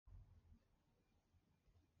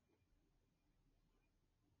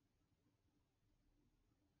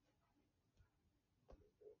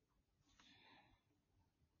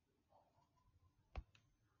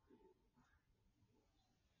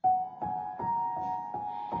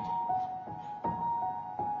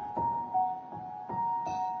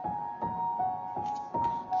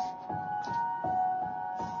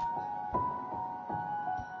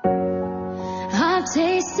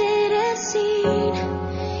tasted and seen,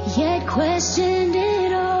 yet questioned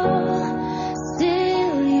it all.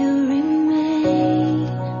 Still you remain.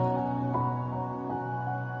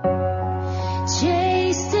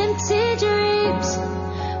 Chased empty dreams,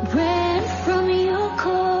 ran from your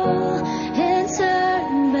call, and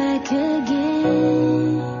turned back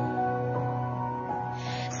again.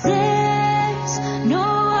 There's no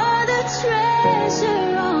other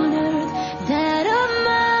treasure on earth that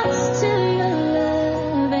amounts to your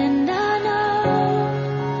love, and I know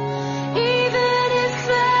even if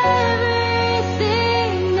I'm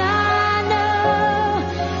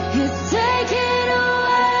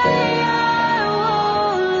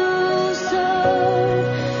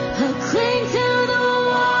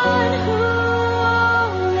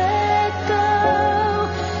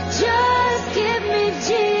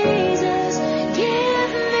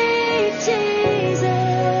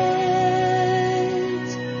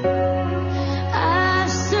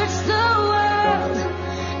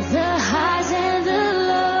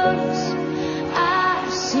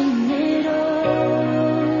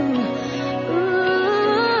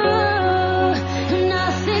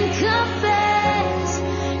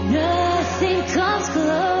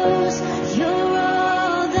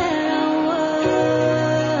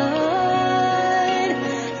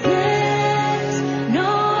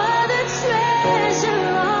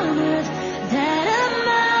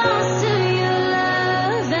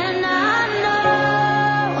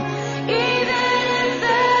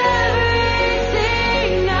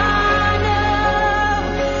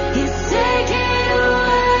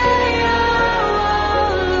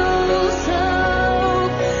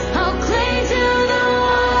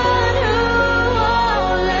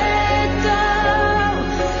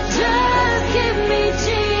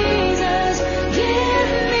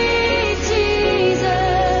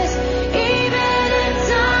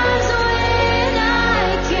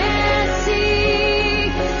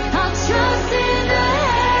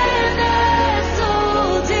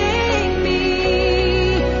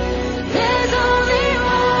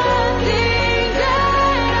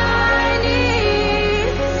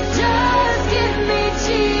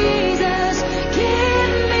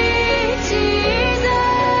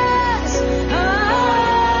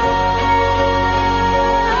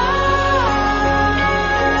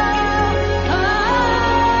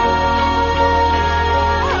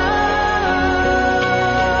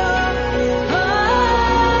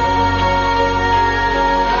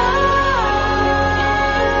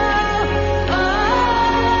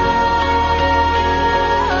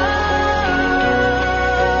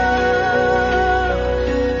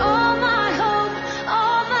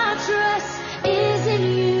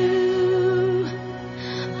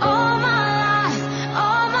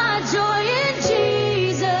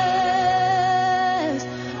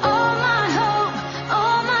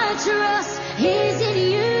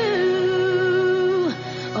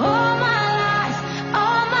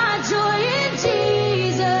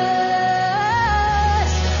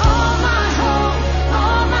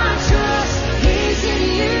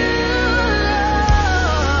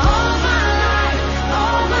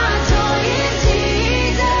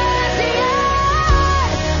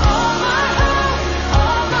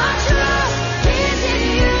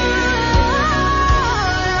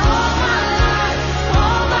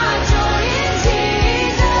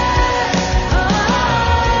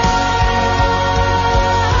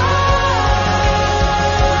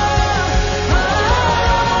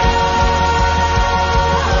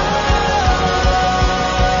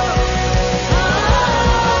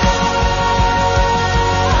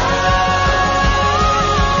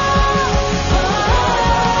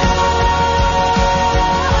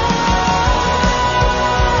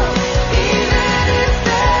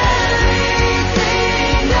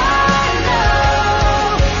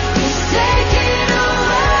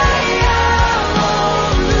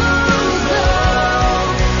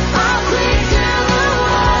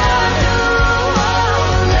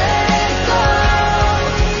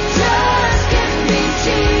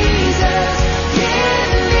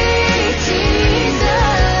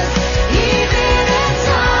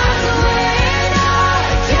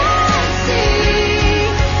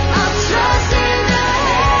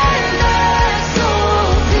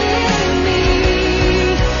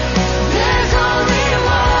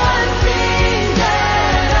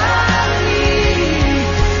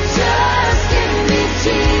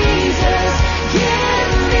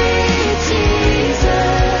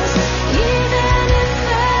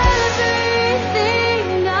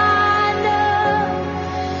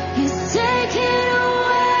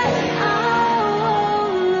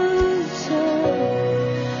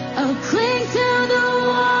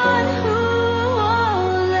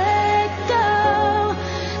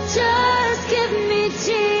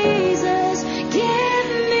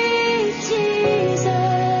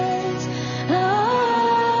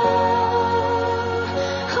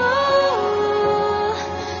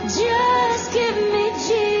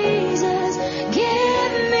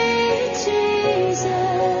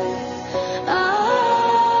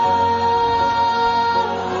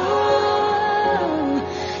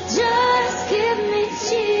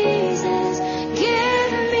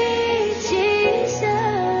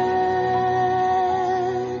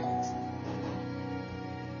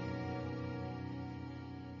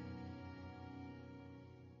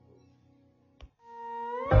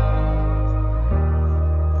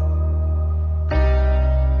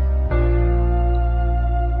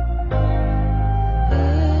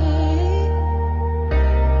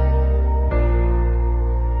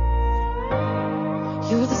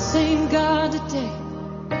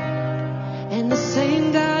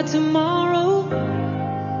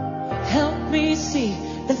see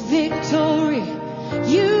the victory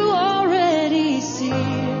you already see.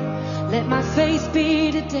 Let my faith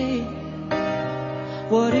be today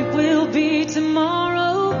what it will be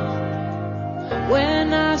tomorrow,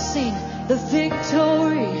 when I've seen the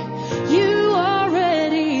victory you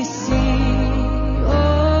already see.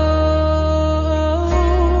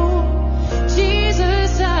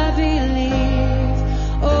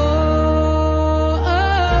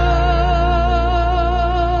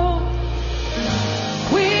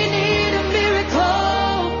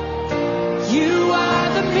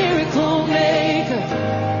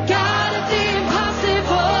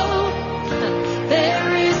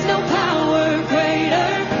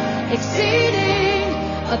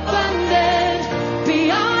 Abundant,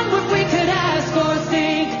 beyond what we could ask or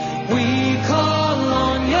think, we call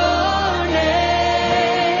on your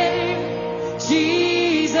name,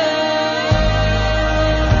 Jesus.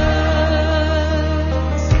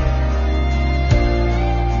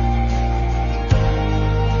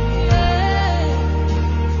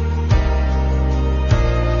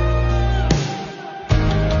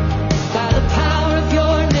 By the power of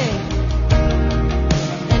your name,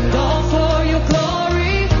 and all for your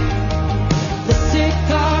glory,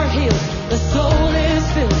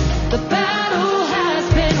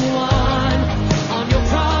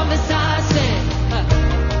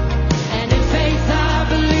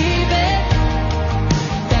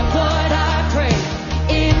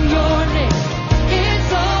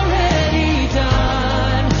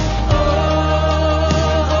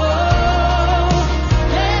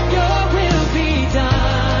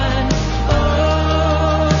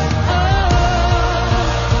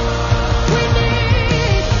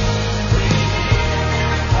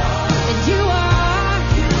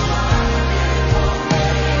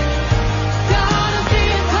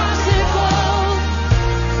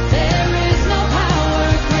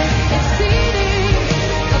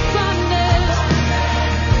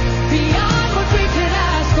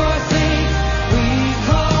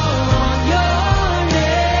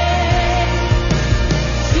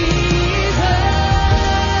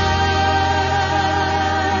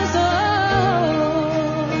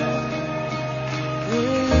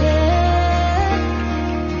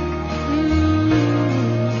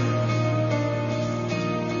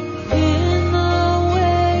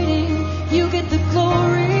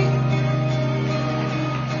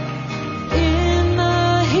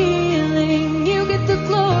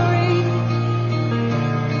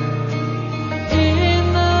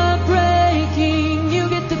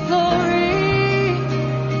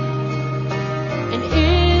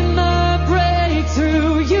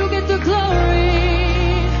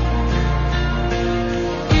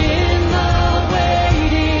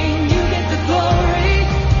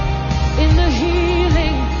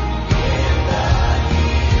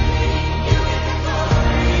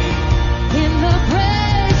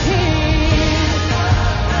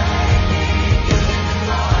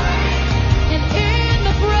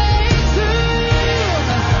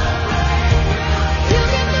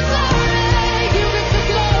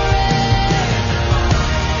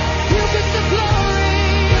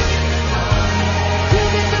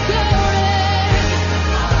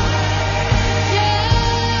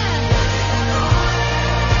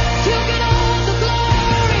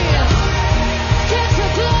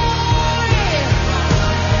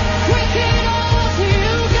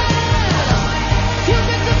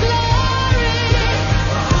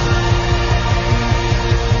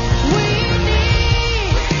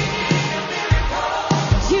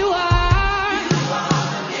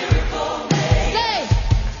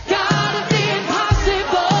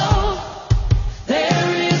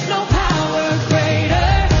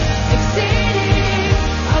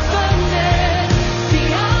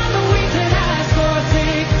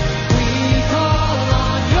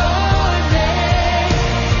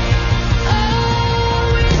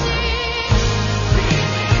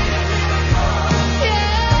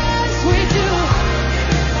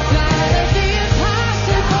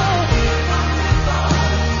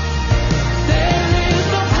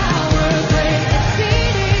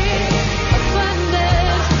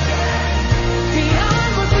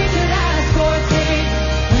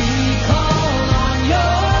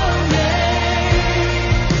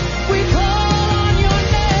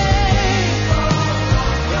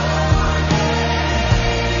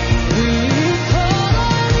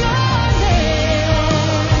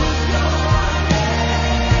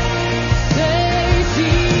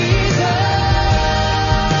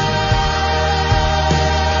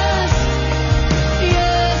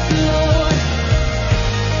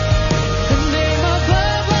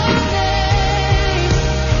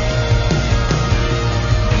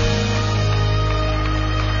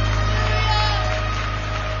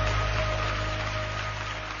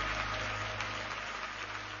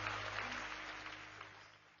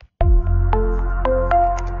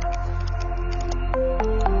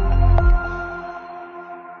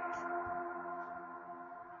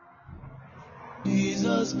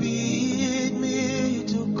 Jesus, bid me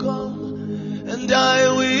to come, and I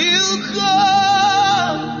will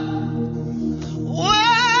come.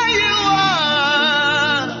 Where you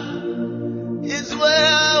are is where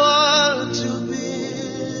I want to be.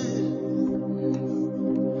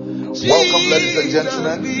 Welcome, ladies and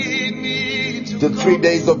gentlemen, to 3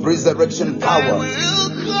 days of resurrection power.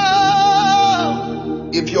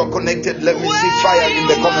 If you are connected, let me see fire in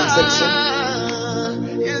the comment section.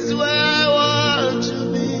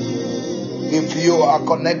 If you are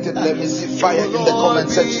connected, let me see fire in the comment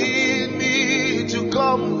section.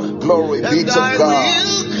 Glory be to God.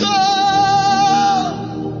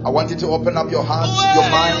 I want you to open up your heart, your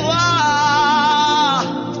mind,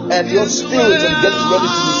 and your spirit and get ready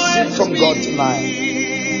to receive from God tonight.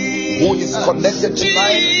 Who is connected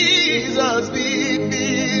tonight?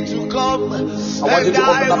 I want you to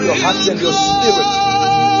open up your heart and your spirit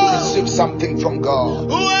to receive something from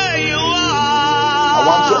God. I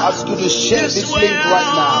want to ask you to share this link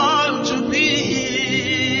right now.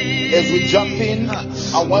 As we jump in,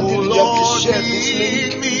 I want you to just share this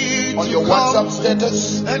link on your WhatsApp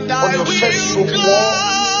status, on your Facebook wall.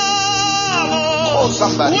 Call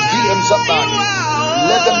somebody, DM somebody.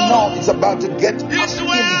 Let them know it's about to get up in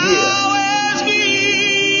here.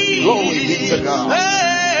 Glory be to God.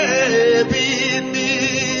 Bid me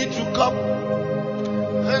to come,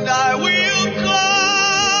 and I will come.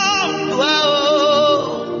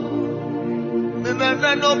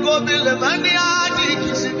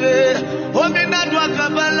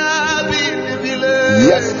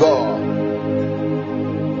 Yes, God.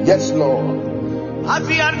 Yes, Lord.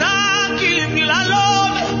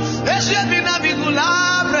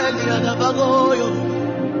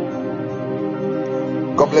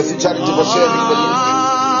 God bless you, Charity, for sharing the link.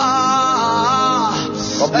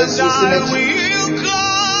 God bless you, Synergy.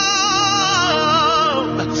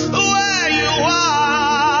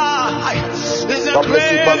 God bless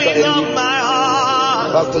you, Pastor Andy.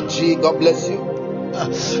 Pastor G, God bless you.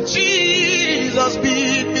 Jesus,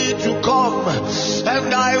 bid me to come,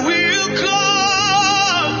 and I will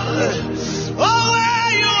come. Oh,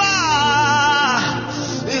 where you are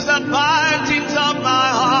is the bindings of my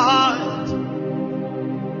heart.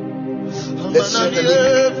 Let's share the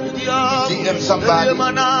link. DM somebody.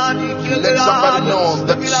 Let somebody know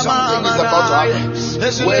that something is about to happen.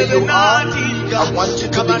 Where you are, I want you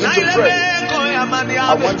to begin to pray.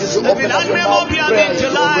 I want you to open up your mouth. Prayer has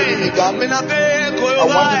already begun. I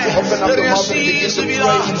want you to open up your mouth and begin to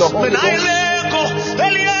pray in the Holy Ghost.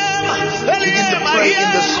 Begin to pray in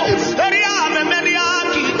the Spirit.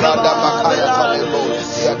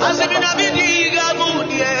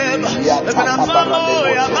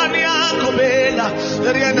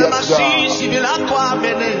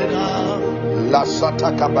 La Sata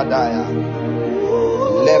Kabadaya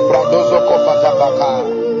Lebradozo Kopatabaka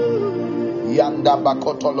Yanda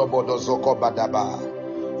Bakotolo Bodozoko Badaba.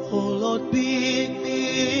 Oh Lord, bid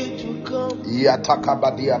me to come.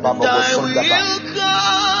 Yatakabadia Babo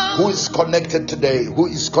Sondaba. Who is connected today? Who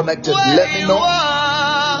is connected? Let me know.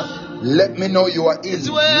 Let me know you are in.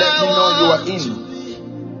 Let me know you are in.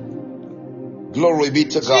 Glory be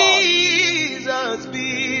to God. Jesus,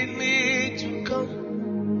 bid me to come.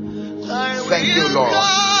 Thank you, Lord.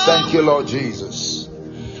 Thank you, Lord Jesus.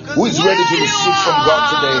 Who is ready to receive from God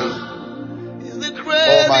today?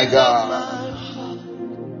 Oh my God.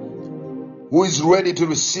 Who is ready to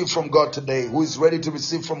receive from God today? Who is ready to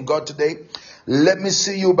receive from God today? Let me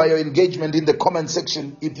see you by your engagement in the comment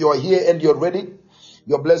section. If you are here and you're ready,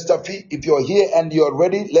 you're blessed, Tafi. If you're here and you're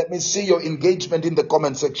ready, let me see your engagement in the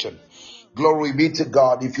comment section. Glory be to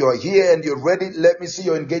God. If you're here and you're ready, let me see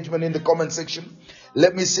your engagement in the comment section.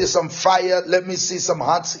 Let me see some fire. Let me see some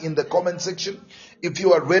hearts in the comment section. If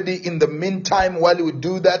you are ready, in the meantime, while you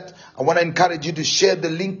do that, I want to encourage you to share the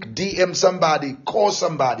link, DM somebody, call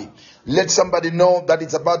somebody. Let somebody know that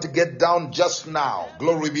it's about to get down just now.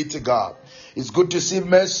 Glory be to God. It's good to see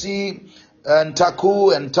Mercy and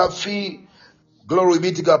Taku and Tafi. Glory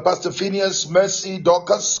be to God. Pastor Phineas, Mercy,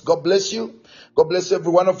 Dorcas, God bless you. God bless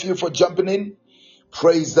every one of you for jumping in.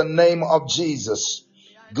 Praise the name of Jesus.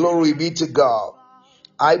 Glory be to God.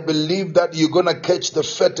 I believe that you're going to catch the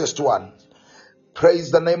fattest one.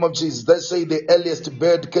 Praise the name of Jesus. They say the earliest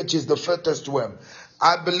bird catches the fattest worm.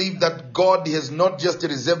 I believe that God has not just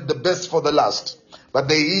reserved the best for the last, but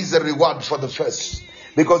there is a reward for the first,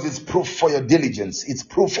 because it's proof for your diligence. It's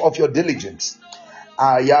proof of your diligence.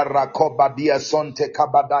 Come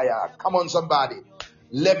on, somebody.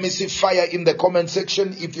 Let me see fire in the comment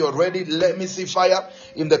section. If you're ready, let me see fire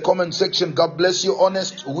in the comment section. God bless you.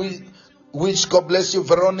 Honest, Which, God bless you,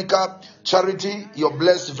 Veronica. Charity, you're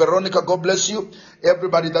blessed. Veronica, God bless you.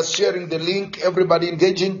 Everybody that's sharing the link, everybody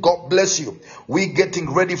engaging, God bless you. We're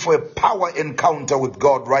getting ready for a power encounter with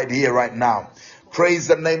God right here, right now. Praise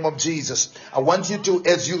the name of Jesus. I want you to,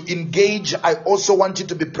 as you engage, I also want you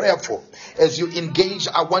to be prayerful. As you engage,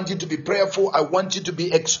 I want you to be prayerful. I want you to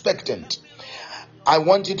be expectant. I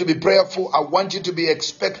want you to be prayerful. I want you to be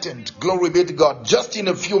expectant. Glory be to God. Just in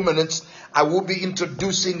a few minutes, I will be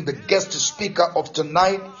introducing the guest speaker of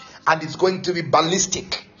tonight, and it's going to be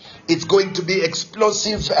ballistic. It's going to be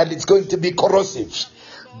explosive, and it's going to be corrosive.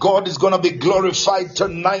 God is going to be glorified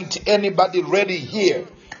tonight. Anybody ready here?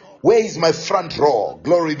 Where is my front row?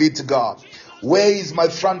 Glory be to God. Where is my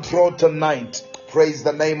front row tonight? Praise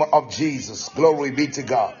the name of Jesus. Glory be to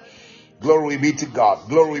God. Glory be to God.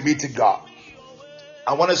 Glory be to God.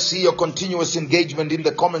 I want to see your continuous engagement in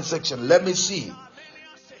the comment section. Let me see.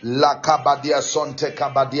 La kabadia sonte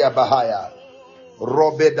kabadia bahaya.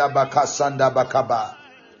 Robeda bakasanda bakaba.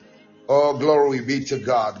 Oh, glory be to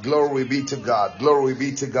God. Glory be to God. Glory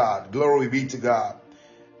be to God. Glory be to God.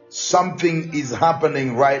 Something is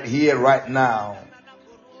happening right here, right now.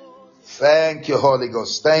 Thank you, Holy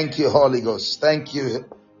Ghost. Thank you, Holy Ghost. Thank you.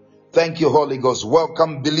 Thank you, Holy Ghost.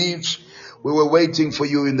 Welcome, believe. We were waiting for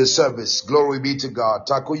you in the service. Glory be to God.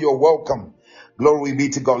 Taku, you're welcome. Glory be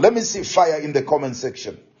to God. Let me see fire in the comment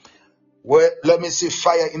section. Let me see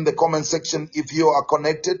fire in the comment section if you are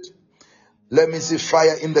connected. Let me see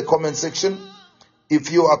fire in the comment section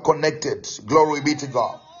if you are connected. Glory be to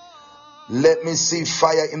God. Let me see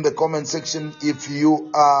fire in the comment section if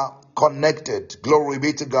you are connected. Glory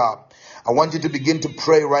be to God. I want you to begin to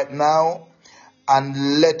pray right now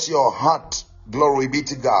and let your heart, glory be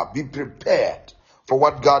to God, be prepared for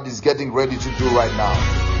what God is getting ready to do right now.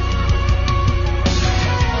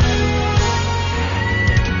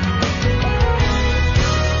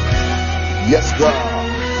 Yes, God.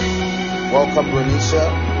 Welcome, Renisha.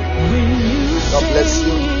 God bless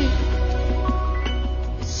you.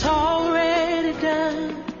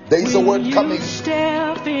 There is a word coming.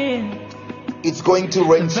 It's going to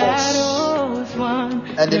reinforce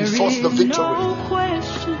and enforce the victory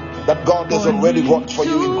that God has already wrought for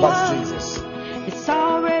you in Christ Jesus. It's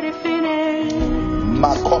already finished.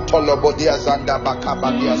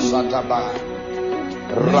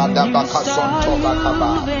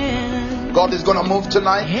 God is going to move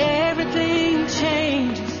tonight. Everything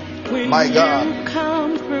changes when my God.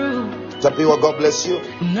 Zapiwa, God bless you.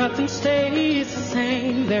 Nothing stays the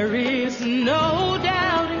same. There is no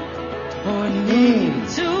doubting or need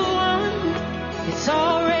to wonder. It's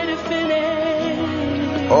already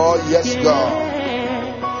finished. Oh, yes, yeah. God.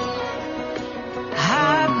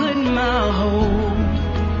 I put my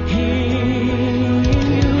hope in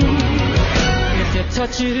you. If you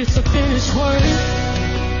touch it, it's a finished work.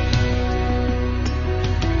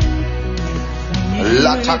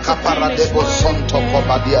 Lataka paradebo sonto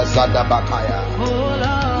kobadia zada bakaya.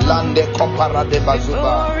 Lande kopara de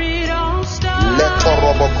bazuba. Leto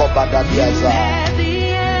robo kobada diaza.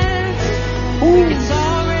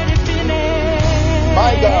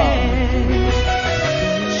 My God.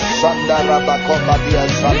 Sandara bakobadia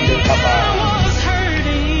zande kaba.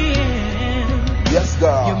 Yes,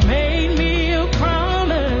 God. You made me a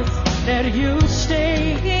promise that you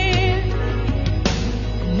stay here.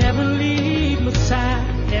 Never leave my side.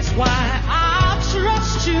 That's why I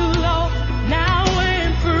trust you, Lord, now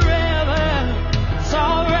and forever. It's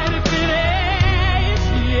already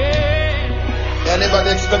finished, yeah. Anybody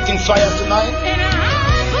expecting fire tonight? And I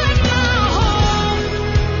put my hope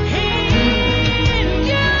in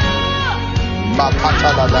you.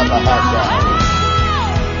 Makatala da bahasa.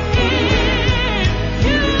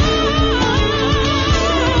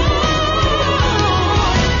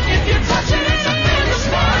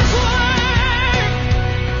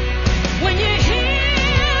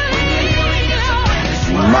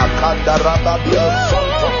 Makanda rababia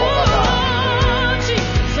sonto komada.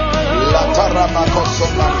 Latara makoso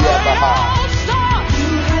mandia baha.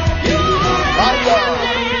 My God.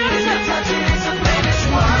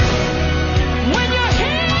 When you're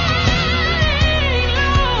healing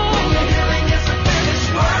is a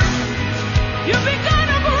finished work. You begun a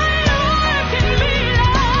great work in me,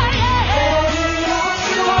 Lord.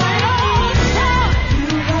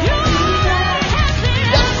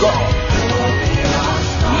 Yes, God.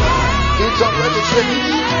 It's already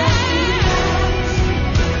finished.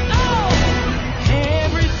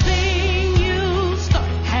 Everything you start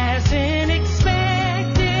hasn't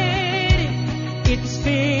expected. It's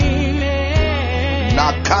finished.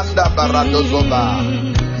 Nakanda baradozoba.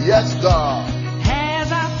 Yes, God.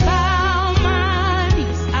 As I found my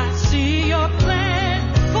peace, I see your plan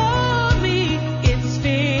for me.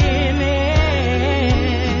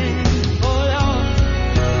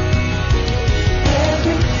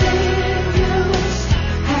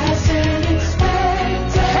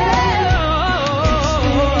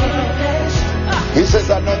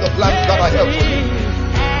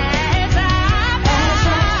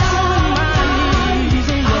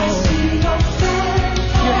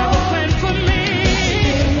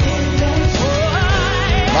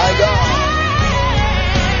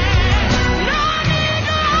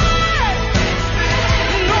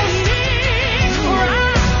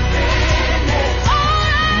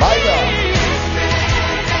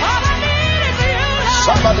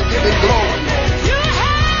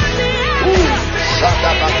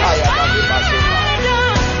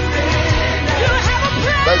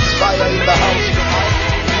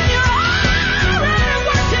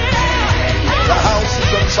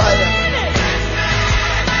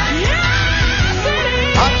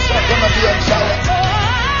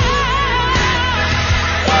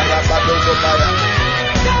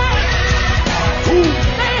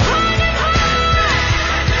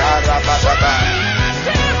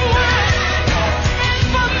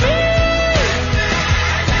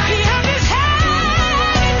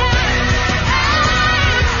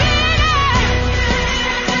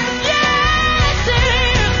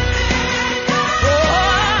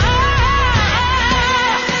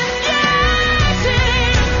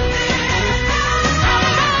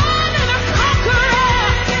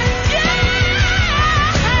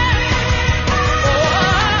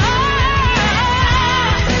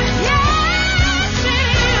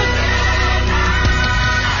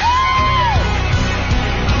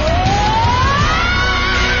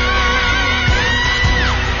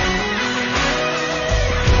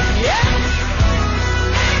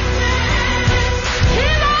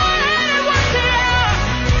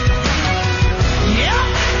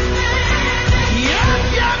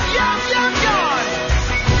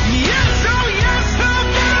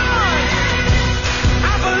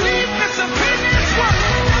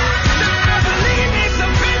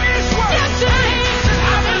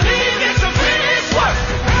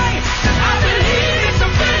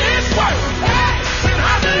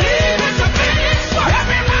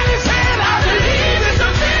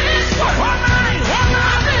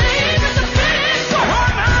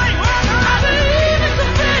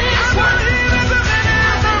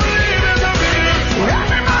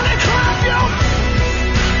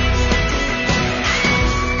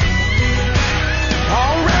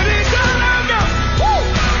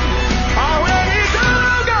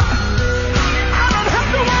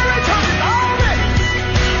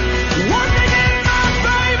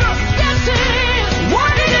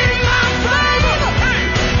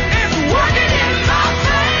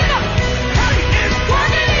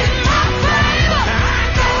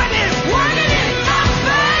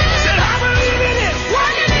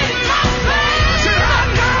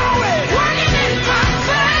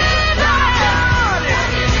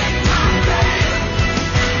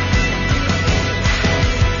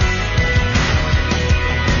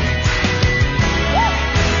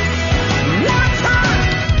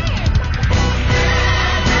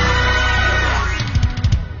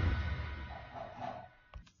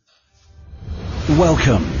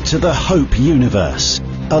 Welcome to the Hope Universe,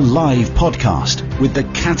 a live podcast with the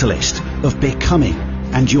catalyst of becoming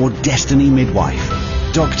and your destiny midwife,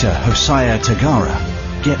 Dr. Hosea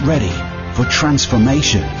Tagara. Get ready for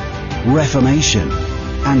transformation, reformation,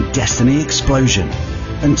 and destiny explosion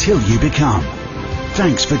until you become.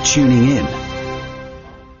 Thanks for tuning in.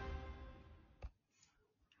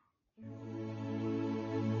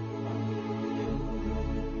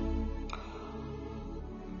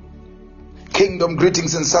 Kingdom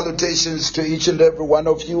greetings and salutations to each and every one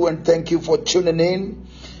of you, and thank you for tuning in.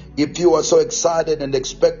 If you are so excited and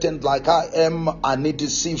expectant like I am, I need to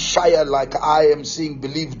see fire like I am seeing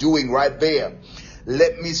Believe doing right there.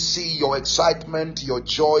 Let me see your excitement, your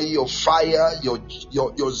joy, your fire,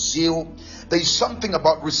 your zeal. There is something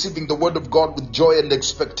about receiving the word of God with joy and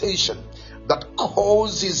expectation that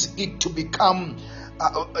causes it to become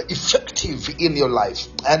effective in your life.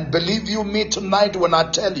 And believe you me tonight when I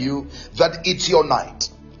tell you that it's your night.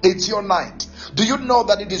 It's your night. Do you know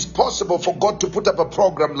that it is possible for God to put up a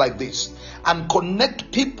program like this and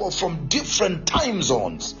connect people from different time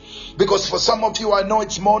zones? Because for some of you, I know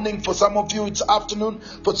it's morning. For some of you, it's afternoon.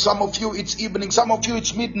 For some of you, it's evening. Some of you,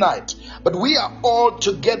 it's midnight. But we are all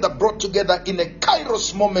together, brought together in a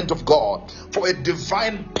kairos moment of God for a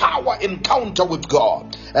divine power encounter with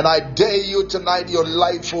God. And I dare you tonight, your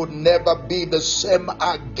life will never be the same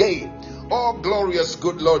again. Oh, glorious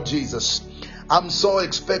good Lord Jesus. I'm so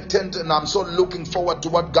expectant and I'm so looking forward to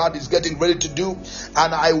what God is getting ready to do.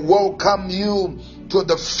 And I welcome you to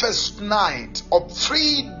the first night of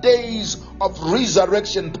 3 days of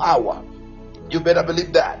resurrection power. You better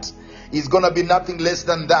believe that. It's going to be nothing less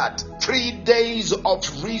than that. 3 days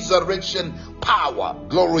of resurrection power.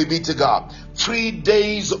 Glory be to God. 3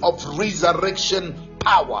 days of resurrection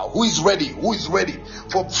power. Who is ready? Who is ready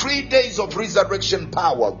for 3 days of resurrection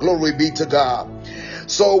power? Glory be to God.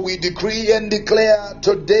 So we decree and declare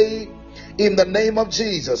today in the name of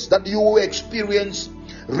Jesus that you will experience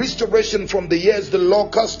restoration from the years the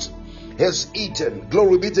locust has eaten.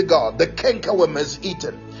 Glory be to God. The cankerworm has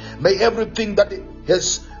eaten. May everything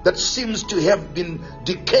that seems to have been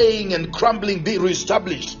decaying and crumbling be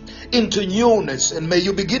reestablished into newness, and may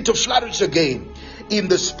you begin to flourish again in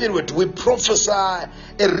the spirit. We prophesy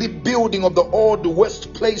a rebuilding of the old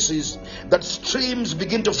waste places, that streams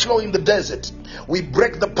begin to flow in the desert. We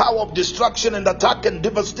break the power of destruction and attack and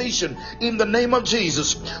devastation in the name of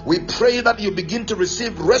Jesus. We pray that you begin to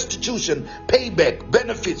receive restitution, payback,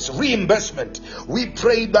 benefits, reimbursement. We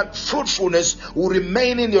pray that fruitfulness will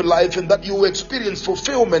remain in your life and that you will experience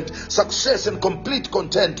fulfillment, success, and complete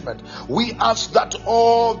contentment. We ask that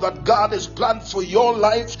all that God has planned for your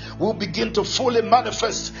life will begin to fully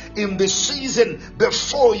manifest in this season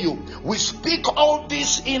before you. We speak all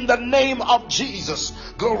this in the name of Jesus.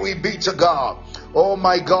 Glory be to God. Oh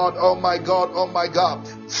my God, oh my God, oh my God.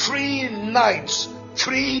 3 nights,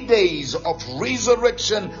 3 days of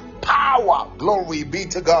resurrection power. Glory be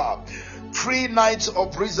to God. 3 nights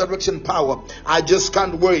of resurrection power. I just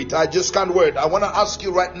can't wait. I just can't wait. I want to ask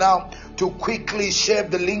you right now to quickly share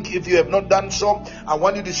the link if you have not done so. I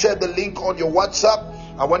want you to share the link on your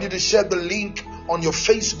WhatsApp. I want you to share the link on your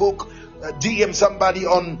Facebook. DM somebody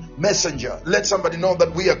on Messenger. Let somebody know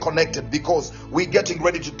that we are connected, because we're getting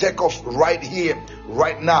ready to take off right here,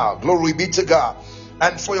 right now. Glory be to God.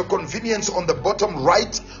 And for your convenience, on the bottom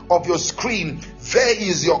right of your screen, there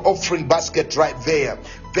is your offering basket right there.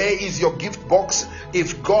 There is your gift box.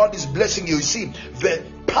 If God is blessing you, you see, the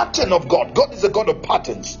pattern of God. God is a God of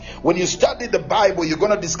patterns. When you study the Bible, you're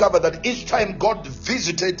going to discover that each time God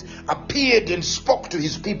visited, appeared, and spoke to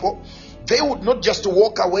his people, they would not just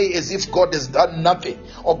walk away as if God has done nothing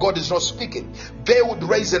or God is not speaking. They would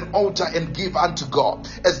raise an altar and give unto God.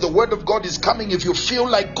 As the word of God is coming, if you feel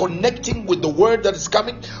like connecting with the word that is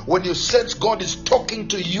coming, when you sense God is talking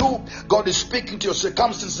to you, God is speaking to your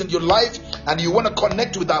circumstances in your life, and you want to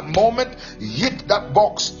connect with that moment, hit that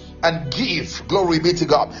box and give. Glory be to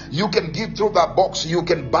God. You can give through that box. You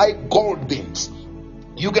can buy gold beans.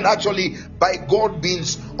 You can actually buy gold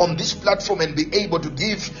beans on this platform and be able to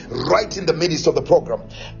give right in the midst of the program.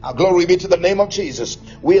 Glory be to the name of Jesus.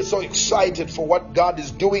 We are so excited for what God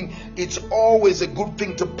is doing. It's always a good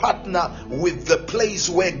thing to partner with the place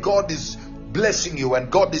where God is blessing you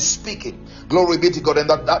and God is speaking. Glory be to God. And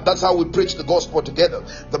that's how we preach the gospel together.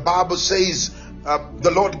 The Bible says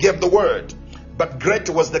the Lord gave the word, but great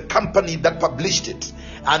was the company that published it.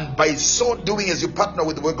 And by so doing, as you partner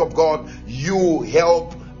with the work of God, you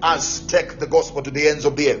help us take the gospel to the ends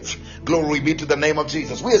of the earth. Glory be to the name of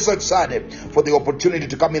Jesus. We are so excited for the opportunity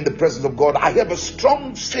to come in the presence of God. I have a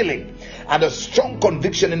strong feeling and a strong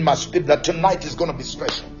conviction in my spirit that tonight is going to be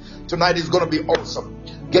special. Tonight is going to be awesome.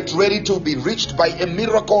 Get ready to be reached by a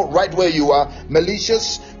miracle right where you are.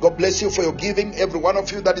 Malicious, God bless you for your giving. Every one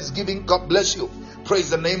of you that is giving, God bless you.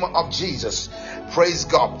 Praise the name of Jesus. Praise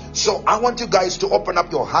God. So I want you guys to open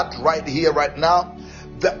up your heart right here, right now.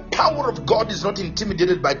 The power of God is not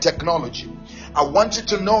intimidated by technology. I want you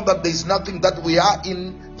to know that there's nothing that we are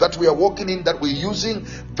in, that we are walking in, that we're using,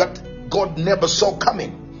 that God never saw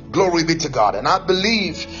coming. Glory be to God. And I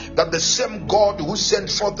believe that the same God who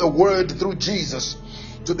sent forth the word through Jesus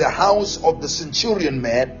to the house of the centurion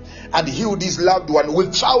man and healed his loved one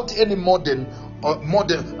without any model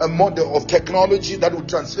of technology that would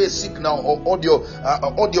transfer signal or audio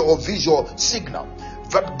or visual signal,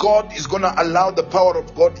 that God is going to allow the power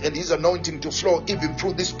of God and his anointing to flow even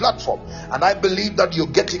through this platform. And I believe that you're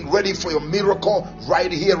getting ready for your miracle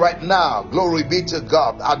right here, right now. Glory be to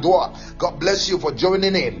God. Adore. God bless you for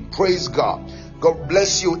joining in. Praise God. God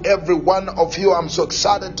bless you, every one of you. I'm so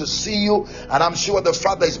excited to see you, and I'm sure the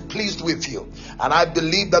Father is pleased with you. And I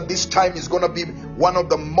believe that this time is going to be one of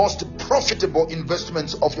the most profitable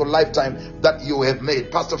investments of your lifetime that you have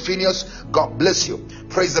made. Pastor Phineas, God bless you.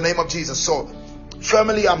 Praise the name of Jesus. So,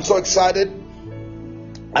 family, I'm so excited.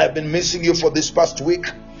 I've been missing you for this past week.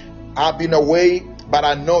 I've been away, but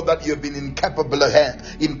I know that you've been in capable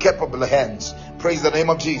hands. Praise the name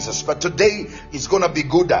of Jesus. But today is going to be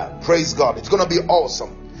good. Praise God. It's going to be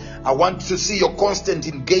awesome. I want to see your constant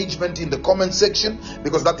engagement in the comment section,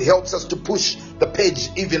 because that helps us to push the page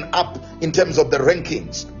even up in terms of the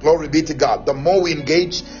rankings. Glory be to God. The more we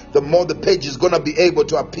engage, the more the page is going to be able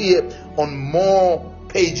to appear on more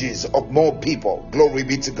pages of more people. Glory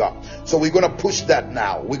be to God. So we're going to push that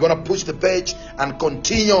now. We're going to push the page and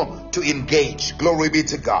continue to engage. Glory be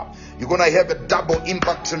to God. You're going to have a double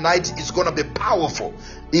impact tonight. It's going to be powerful.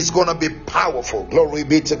 It's going to be powerful. Glory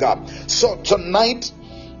be to God. So tonight,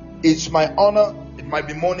 it's my honor. It might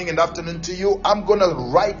be morning and afternoon to you. I'm going to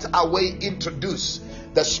right away introduce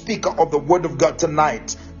the speaker of the word of God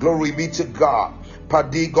tonight. Glory be to God.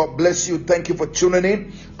 Paddy, God bless you. Thank you for tuning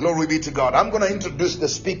in. Glory be to God. I'm going to introduce the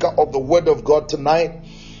speaker of the word of God tonight.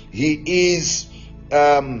 He is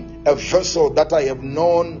a vessel that I have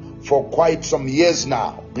known for quite some years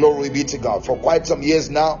now. Glory be to God. For quite some years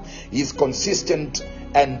now, his consistent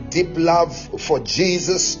and deep love for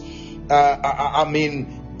Jesus.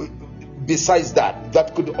 Besides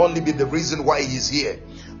that could only be the reason why he's here.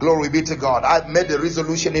 Glory be to God. I've made a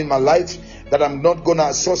resolution in my life that I'm not going to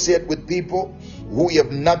associate with people who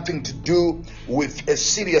have nothing to do with a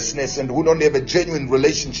seriousness and who don't have a genuine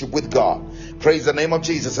relationship with God. Praise the name of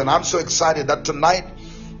Jesus. And I'm so excited that tonight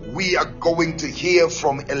we are going to hear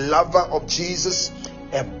from a lover of Jesus,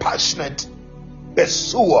 a passionate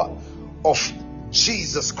pursuer of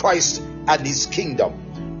Jesus Christ and his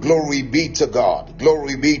kingdom. Glory be to God.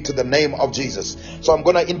 Glory be to the name of Jesus. So I'm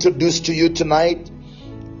going to introduce to you tonight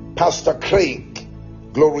Pastor Craig.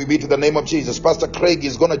 Glory be to the name of Jesus. Pastor Craig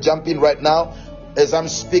is going to jump in right now. As I'm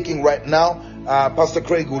speaking right now, Pastor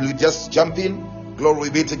Craig, will you just jump in? Glory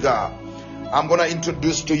be to God. I'm going to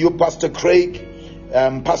introduce to you Pastor Craig.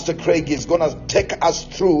 Pastor Craig is going to take us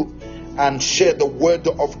through and share the word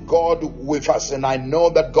of God with us. And I know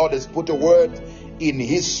that God has put a word in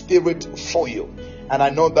his spirit for you. And I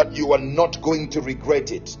know that you are not going to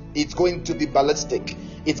regret it. It's going to be ballistic.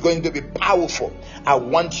 It's going to be powerful. I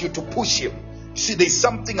want you to push him. See, there's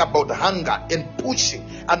something about hunger and pushing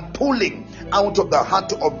and pulling out of the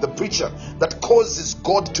heart of the preacher that causes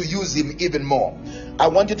God to use him even more. I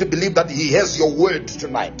want you to believe that he has your word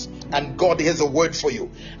tonight, and God has a word for you.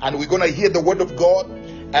 And we're going to hear the word of God,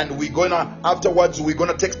 and afterwards we're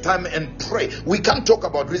going to take time and pray. We can't talk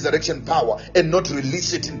about resurrection power and not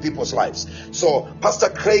release it in people's lives. So Pastor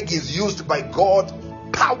Craig is used by God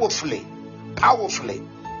powerfully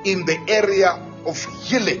in the area of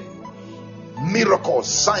healing, miracles,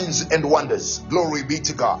 signs and wonders. Glory be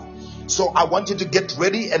to God. So I want you to get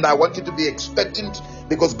ready, and I want you to be expectant,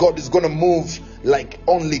 because God is going to move like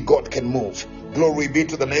only God can move. Glory be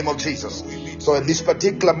to the name of Jesus. So at this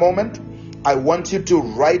particular moment, I want you to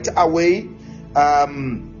right away,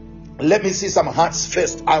 let me see some hearts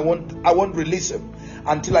first. I won't release him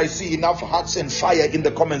until I see enough hearts and fire in the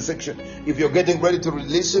comment section. If you're getting ready to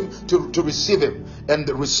release him, to receive him and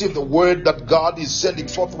receive the word that God is sending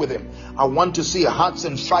forth with him, I want to see hearts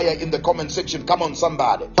and fire in the comment section. Come on,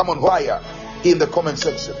 somebody. Come on, fire in the comment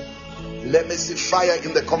section. Let me see fire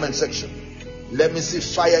in the comment section. Let me see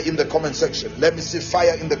fire in the comment section. Let me see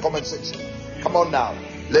fire in the comment section. Come on now.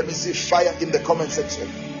 Let me see fire in the comment section.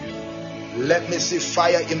 Let me see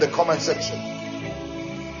fire in the comment section.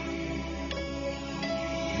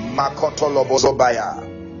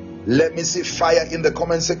 Let me see fire in the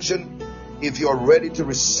comment section. If you're ready to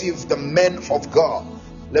receive the men of God,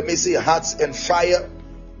 let me see hearts and fire.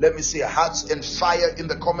 Let me see hearts and fire in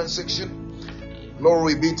the comment section.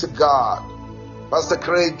 Glory be to God. Pastor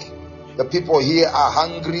Craig, the people here are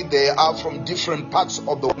hungry. They are from different parts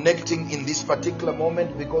of the connecting in this particular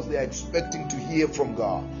moment, because they are expecting to hear from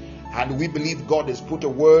God. And we believe God has put a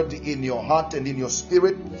word in your heart and in your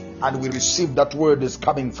spirit, and we receive that word is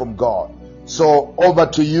coming from God. So over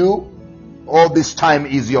to you. All this time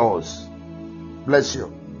is yours. Bless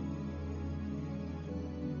you.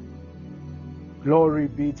 Glory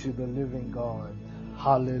be to the living God.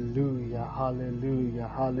 Hallelujah, hallelujah,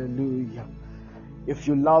 hallelujah. If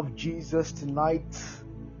you love Jesus tonight,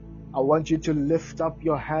 I want you to lift up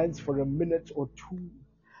your hands for a minute or two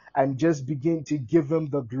and just begin to give him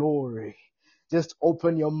the glory. Just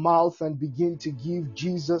open your mouth and begin to give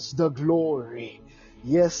Jesus the glory.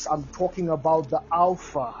 Yes, I'm talking about the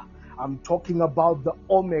Alpha. I'm talking about the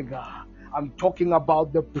Omega. I'm talking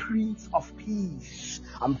about the Prince of Peace.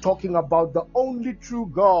 I'm talking about the only true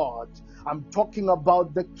God. I'm talking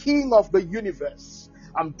about the King of the universe.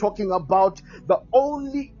 I'm talking about the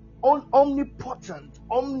only omnipotent,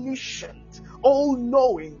 omniscient,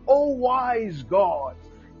 all-knowing, all-wise God.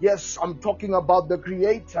 Yes, I'm talking about the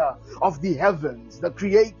creator of the heavens, the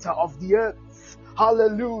creator of the earth.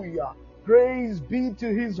 Hallelujah. Praise be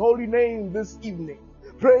to his holy name this evening.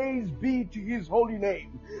 Praise be to his holy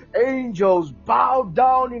name. Angels bow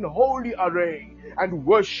down in holy array and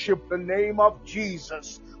worship the name of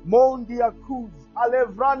Jesus. Mondia kuz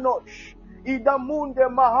alevranosh. Idamunde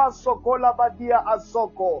mahasoko labadia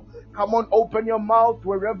asoko. Come on, open your mouth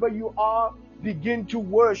wherever you are. Begin to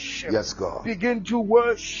worship. Yes, God. Begin to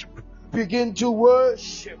worship. Begin to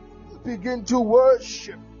worship. Begin to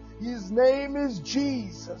worship. His name is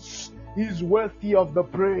Jesus. He's worthy of the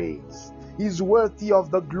praise. He's worthy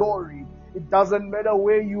of the glory. It doesn't matter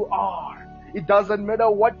where you are. It doesn't matter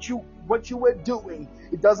what you were doing.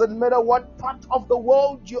 It doesn't matter what part of the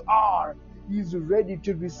world you are. He's ready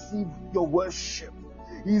to receive your worship.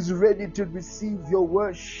 He's ready to receive your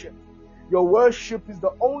worship. Your worship is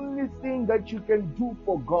the only thing that you can do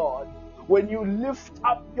for God. when you lift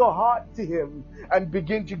up your heart to Him and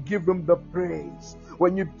begin to give Him the praise,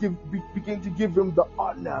 when you begin to give Him the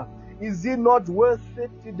honor. Is He not worth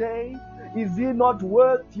it today? Is He not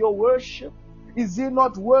worth your worship? Is He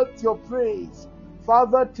not worth your praise?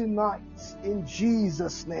 Father, tonight, in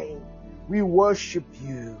Jesus' name, we worship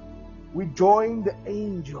You. We join the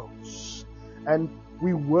angels and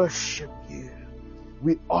we worship You.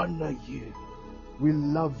 We honor You. We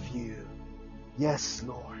love You. Yes,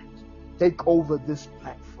 Lord. Take over this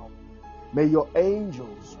platform. May Your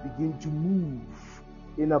angels begin to move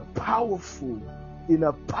in a powerful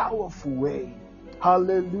way.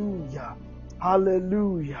 Hallelujah.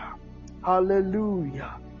 Hallelujah.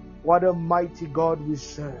 Hallelujah. What a mighty God we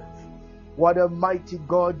serve. What a mighty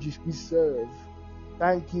God we serve.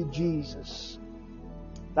 Thank You, Jesus.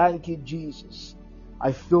 Thank You, Jesus.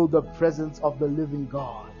 I feel the presence of the living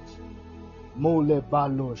God. Mole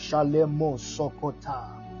balo shalemo sokota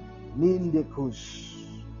mindekus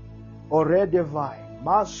oredevai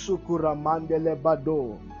masukura mandele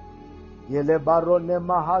bado yele barone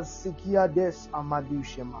mahasikia des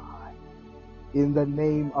amadushe mahai. In the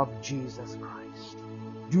name of Jesus Christ,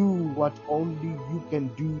 do what only You can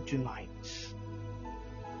do tonight.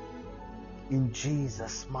 In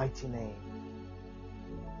Jesus' mighty name.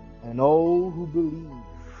 And all who believe,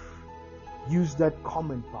 use that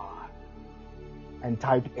comment bar and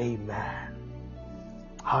type Amen.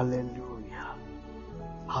 Hallelujah.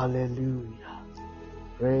 Hallelujah.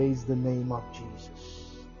 Praise the name of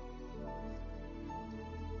Jesus.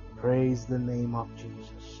 Praise the name of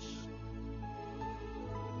Jesus.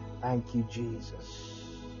 Thank You, Jesus.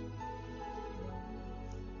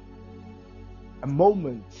 A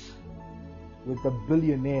moment with a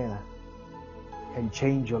billionaire can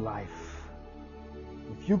change your life.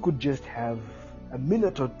 If you could just have a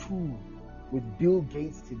minute or two with Bill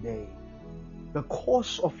Gates today, the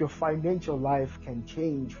course of your financial life can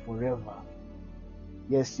change forever.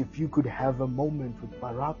 Yes, if you could have a moment with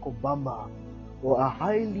Barack Obama or a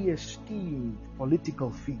highly esteemed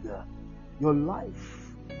political figure, your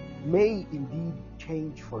life may indeed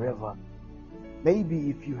change forever. Maybe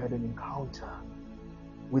if you had an encounter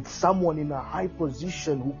with someone in a high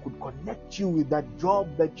position who could connect you with that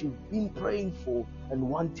job that you've been praying for and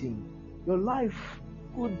wanting, your life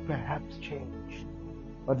could perhaps change.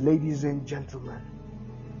 But ladies and gentlemen,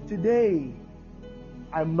 today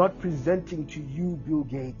I'm not presenting to you Bill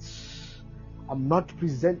Gates. I'm not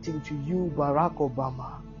presenting to you Barack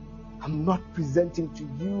Obama. I'm not presenting to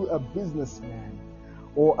you a businessman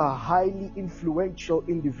or a highly influential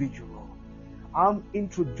individual. I'm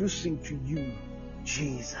introducing to you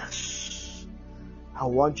Jesus. I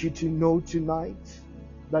want you to know tonight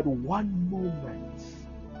that one moment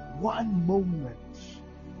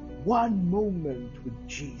with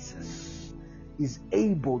Jesus is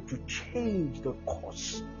able to change the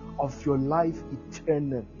course of your life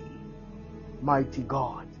eternally. Mighty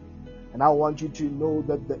God. And I want you to know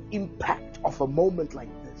that the impact of a moment like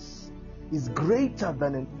this is greater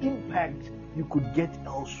than an impact you could get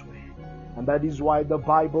elsewhere. And that is why the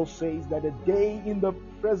Bible says that a day in the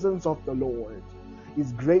presence of the Lord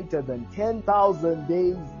is greater than 10,000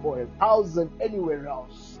 days or 1,000 anywhere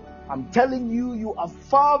else. I'm telling you, you are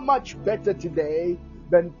far much better today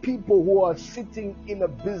than people who are sitting in a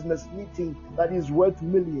business meeting that is worth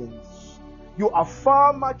millions. You are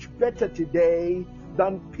far much better today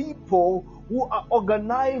than people who are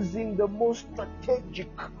organizing the most strategic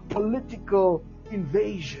political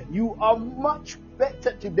invasion. You are much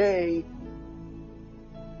better today.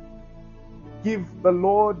 Give the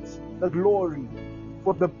Lord the glory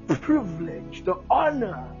for the privilege, the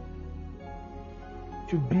honor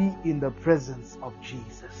to be in the presence of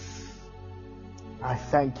Jesus. I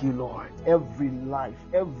thank You, Lord. Every life,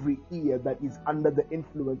 every ear that is under the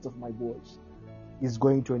influence of my voice is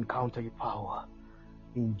going to encounter Your power.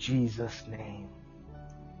 In Jesus' name,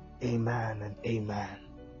 amen and amen.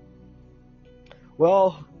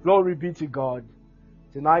 Well, glory be to God.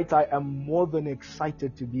 Tonight I am more than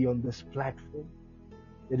excited to be on this platform.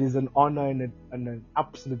 It is an honor and an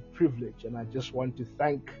absolute privilege, and I just want to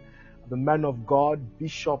thank the man of God,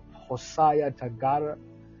 Bishop Sayeth Tagara,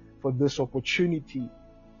 for this opportunity,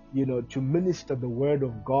 to minister the word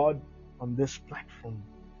of God on this platform.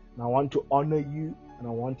 And I want to honor you, and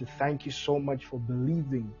I want to thank you so much for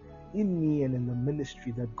believing in me and in the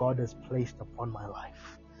ministry that God has placed upon my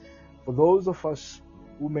life. For those of us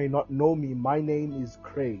who may not know me, my name is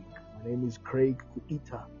Craig. My name is Craig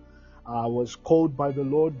Kuita. I was called by the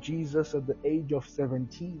Lord Jesus at the age of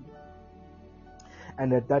 17.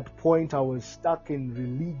 And at that point, I was stuck in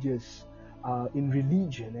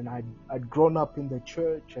religion, and I'd grown up in the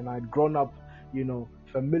church, and I'd grown up,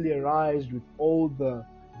 familiarized with all the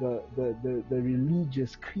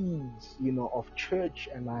religious creeds, of church,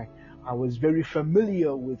 and I was very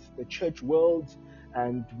familiar with the church world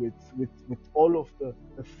and with all of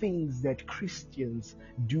the things that Christians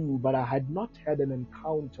do, but I had not had an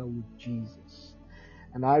encounter with Jesus.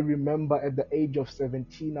 And I remember at the age of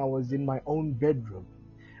 17, I was in my own bedroom,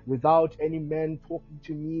 without any man talking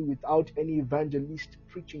to me, without any evangelist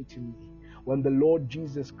preaching to me, when the Lord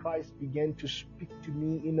Jesus Christ began to speak to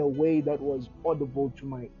me in a way that was audible to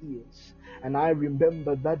my ears. And I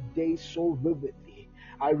remember that day so vividly.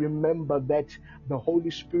 I remember that the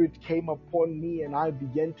Holy Spirit came upon me and I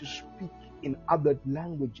began to speak in other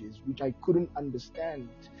languages which I couldn't understand.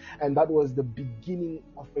 And that was the beginning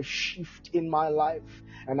of a shift in my life.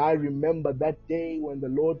 And I remember that day when the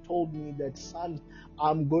Lord told me that, son,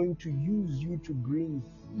 I'm going to use you to bring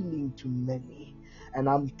healing to many. And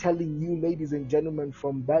I'm telling you, ladies and gentlemen,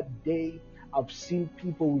 from that day, I've seen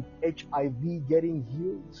people with HIV getting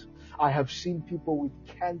healed. I have seen people with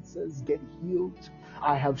cancers get healed.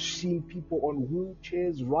 I have seen people on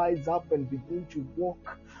wheelchairs rise up and begin to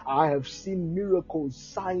walk. I have seen miracles,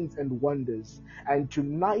 signs, and wonders. And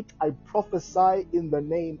tonight I prophesy in the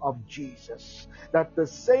name of Jesus that the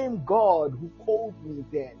same God who called me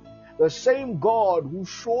then, the same God who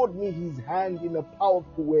showed me his hand in a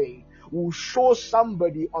powerful way, will show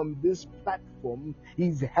somebody on this platform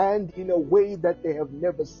his hand in a way that they have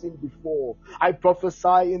never seen before. I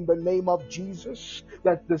prophesy in the name of Jesus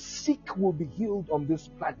that the sick will be healed on this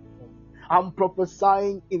platform. I'm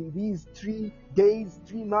prophesying in these 3 days,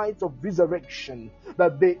 3 nights of resurrection,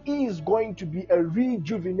 that there is going to be a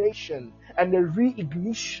rejuvenation and a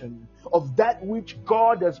reignition of that which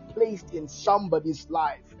God has placed in somebody's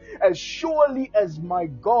life. As surely as my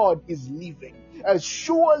God is living, as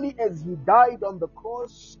surely as he died on the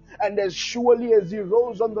cross, and as surely as he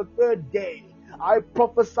rose on the 3rd day, I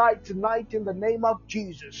prophesy tonight in the name of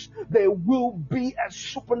Jesus, there will be a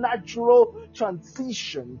supernatural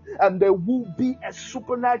transition and there will be a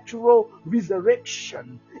supernatural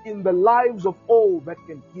resurrection in the lives of all that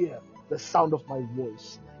can hear the sound of my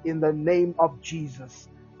voice. In the name of Jesus,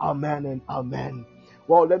 amen and amen.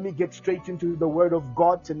 Well, let me get straight into the word of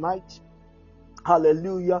God tonight.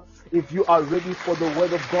 Hallelujah. If you are ready for the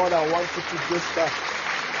word of God, I want you to just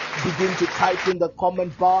begin to type in the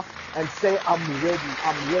comment bar and say, I'm ready,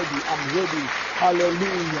 I'm ready, I'm ready.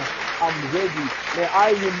 Hallelujah, I'm ready. May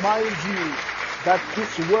I remind you that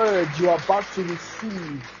this word you are about to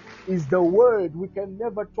receive is the word. We can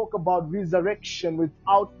never talk about resurrection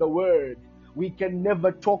without the word. We can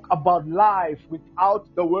never talk about life without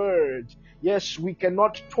the word. Yes, we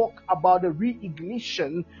cannot talk about a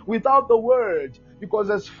reignition without the word, because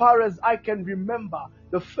as far as I can remember,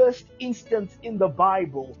 the first instance in the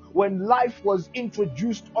Bible when life was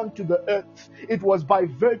introduced onto the earth, it was by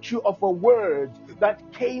virtue of a word that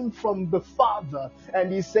came from the Father,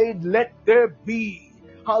 and he said, let there be.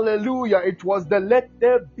 Hallelujah. It was the let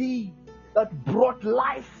there be that brought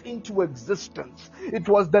life into existence. It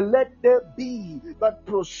was the let there be that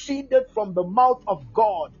proceeded from the mouth of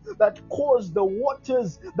God, that caused the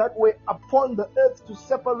waters that were upon the earth to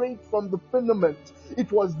separate from the firmament. It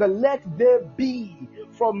was the let there be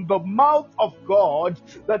from the mouth of God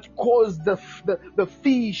that caused the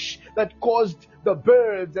fish, that caused the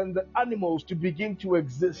birds and the animals to begin to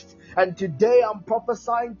exist. And today I'm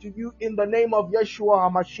prophesying to you in the name of Yeshua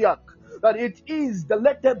HaMashiach, that it is the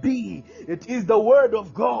let there be. It is the word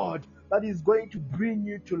of God that is going to bring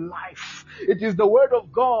you to life. It is the word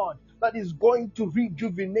of God that is going to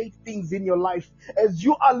rejuvenate things in your life. As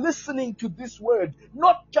you are listening to this word,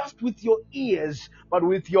 not just with your ears, but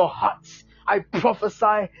with your hearts, I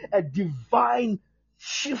prophesy a divine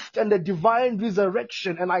shift and a divine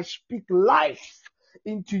resurrection, and I speak life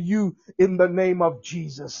into you in the name of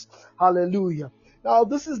Jesus. Hallelujah. Now,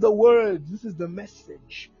 this is the word, this is the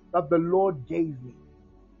message that the Lord gave me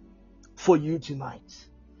for you tonight.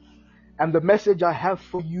 And the message I have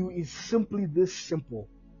for you is simply this simple.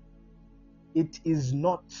 It is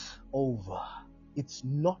not over. It's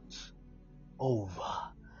not over.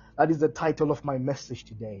 That is the title of my message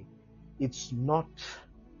today. It's not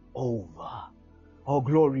over. Oh,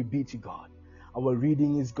 glory be to God. Our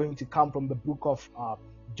reading is going to come from the book of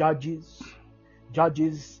Judges.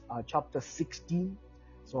 Judges chapter 16.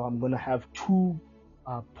 So I'm going to have 2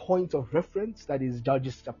 points of reference. That is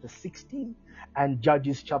Judges chapter 16 and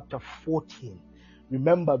Judges chapter 14.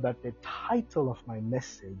 Remember that the title of my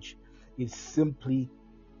message is simply,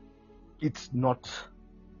 it's not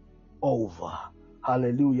over.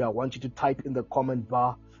 Hallelujah. I want you to type in the comment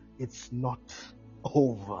bar, it's not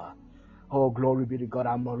over. Oh, glory be to God.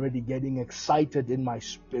 I'm already getting excited in my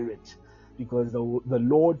spirit, because the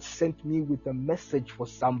Lord sent me with a message for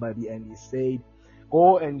somebody, and he said,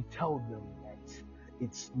 go and tell them that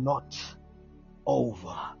it's not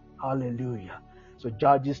over. Hallelujah. So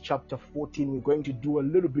Judges chapter 14, we're going to do a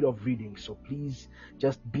little bit of reading, so please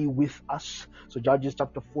just be with us. So Judges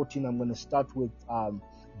chapter 14, I'm going to start with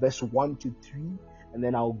verse 1 to 3, and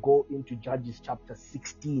then I'll go into Judges chapter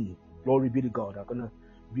 16. Glory be to God. I'm going to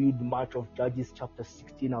read much of Judges chapter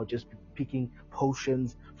 16. I'll just be picking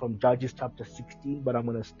portions from Judges chapter 16, but I'm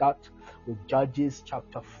going to start with Judges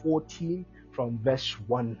chapter 14 from verse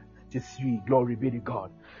 1 to 3. Glory be to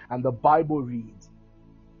God. And the Bible reads,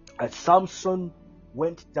 as Samson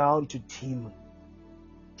went down to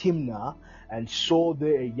Timnah and saw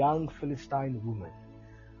there a young Philistine woman.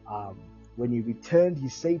 When he returned, he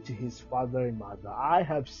said to his father and mother, I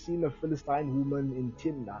have seen a Philistine woman in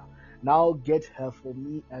Timnah. Now get her for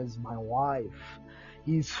me as my wife.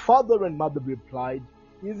 His father and mother replied,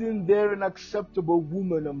 isn't there an acceptable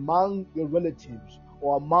woman among your relatives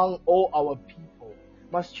or among all our people?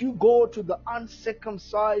 Must you go to the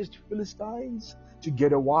uncircumcised Philistines to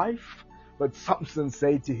get a wife? But Samson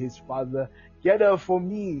said to his father, get her for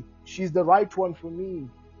me. She's the right one for me.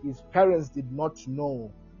 His parents did not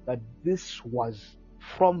know that this was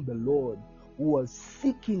from the Lord, who was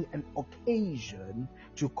seeking an occasion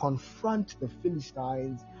to confront the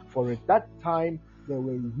Philistines, for at that time they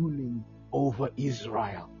were ruling over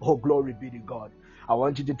Israel. Oh, glory be to God. I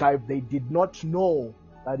want you to type, they did not know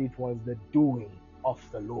that it was the doing of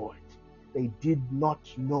the Lord. They did not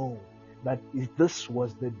know that this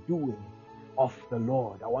was the doing of the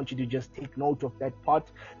Lord. I want you to just take note of that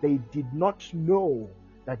part. They did not know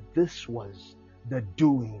that this was the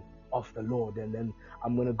doing of the Lord. And then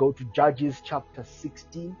I'm going to go to Judges chapter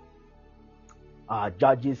 16.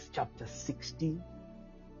 Judges chapter 16.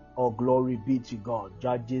 Oh, glory be to God.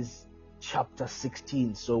 Judges chapter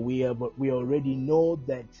 16. So we already know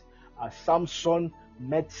that Samson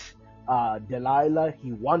met Delilah.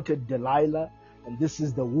 He wanted Delilah, and this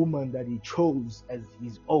is the woman that he chose as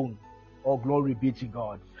his own. Oh, glory be to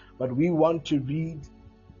God. But we want to read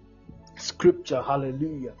scripture,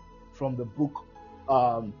 hallelujah, from the book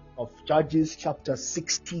of Judges chapter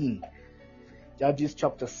 16. Judges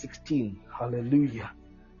chapter 16, hallelujah.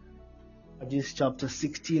 Judges chapter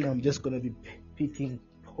 16, I'm just going to be picking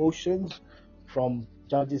portions from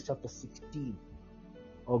Judges chapter 16.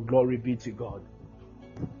 Oh, glory be to God.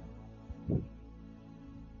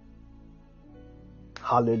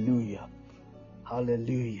 Hallelujah.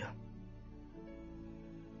 Hallelujah.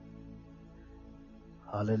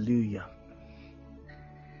 Hallelujah.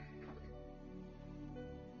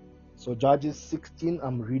 So Judges 16,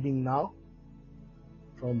 I'm reading now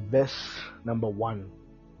from verse number 1.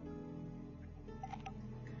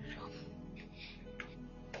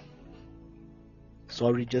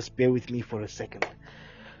 Sorry, just bear with me for a second.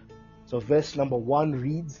 So verse number 1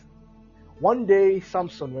 reads, one day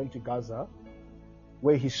Samson went to Gaza,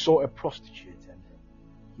 where he saw a prostitute, and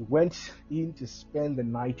he went in to spend the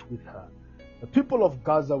night with her. The people of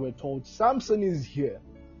Gaza were told, Samson is here.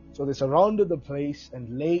 So they surrounded the place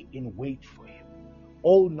and lay in wait for him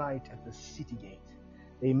all night at the city gate.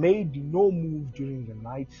 They made no move during the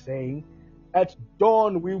night, saying, at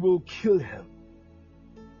dawn we will kill him.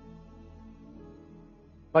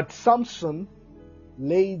 But Samson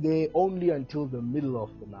lay there only until the middle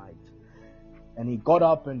of the night. And he got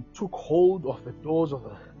up and took hold of the doors of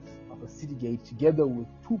the city gate together with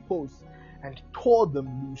 2 posts and tore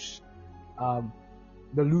them loose,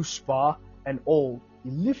 the loose bar and all. He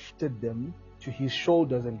lifted them to his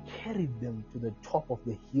shoulders and carried them to the top of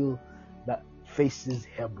the hill that faces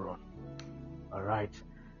Hebron. All right.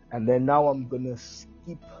 And then now I'm going to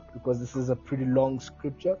skip, because this is a pretty long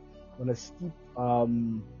scripture. I'm going to skip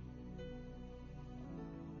I'm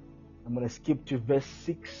going to skip to verse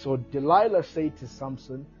 6. So Delilah said to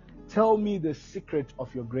Samson, tell me the secret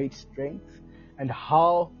of your great strength and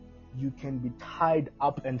how you can be tied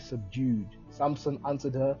up and subdued. Samson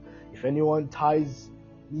answered her, if anyone ties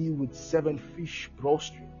me with 7 fish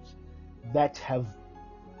bowstrings that have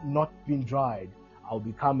not been dried, I'll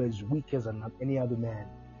become as weak as any other man.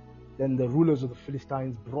 Then the rulers of the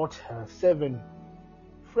Philistines brought her 7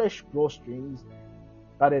 fresh bowstrings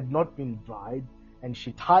that had not been dried, and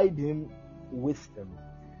she tied him with them.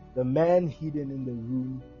 With the man hidden in the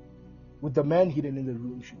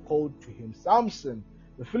room, she called to him, Samson,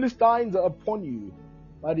 the Philistines are upon you.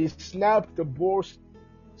 But he snapped the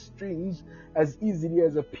bowstrings as easily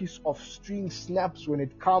as a piece of string snaps when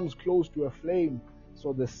it comes close to a flame.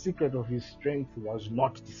 So the secret of his strength was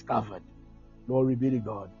not discovered. Glory be to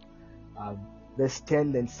God. Verse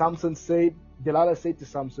 10, then Delilah said to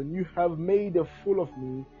Samson, you have made a fool of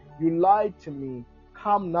me You lied to me.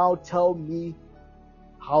 Come now, tell me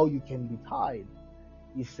how you can be tied.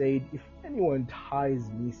 He said, if anyone ties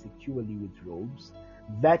me securely with ropes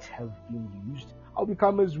that have been used, I'll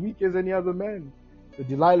become as weak as any other man. So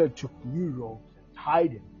Delilah took new ropes and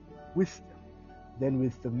tied him with them. Then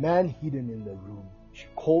with the man hidden in the room, she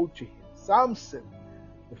called to him, Samson,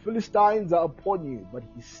 the Philistines are upon you. But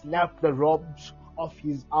he snapped the ropes off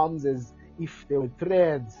his arms as if they were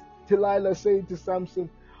threads. Delilah said to Samson,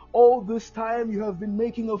 all this time you have been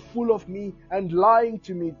making a fool of me and lying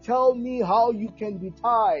to me. Tell me how you can be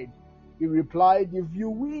tied. He replied, if you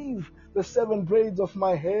weave the 7 braids of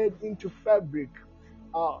my head into fabric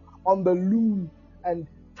on the loom and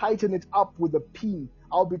tighten it up with a pin,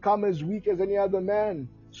 I'll become as weak as any other man.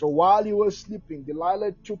 So while he was sleeping,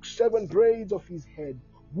 Delilah took 7 braids of his head,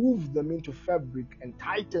 wove them into fabric, and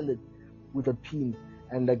tightened it with a pin.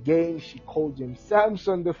 And again she called him,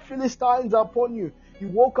 Samson, the Philistines are upon you. He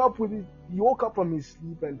woke up from his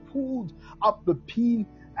sleep and pulled up the pin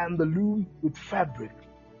and the loom with fabric.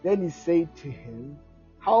 Then he said to him,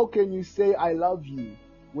 how can you say I love you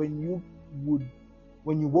when you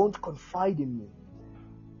won't confide in me?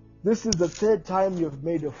 This is the 3rd time you have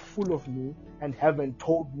made a fool of me and haven't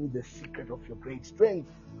told me the secret of your great strength.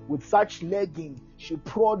 With such nagging, she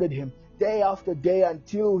prodded him day after day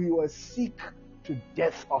until he was sick to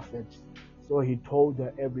death of it. So he told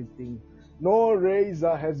her everything. No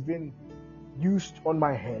razor has been used on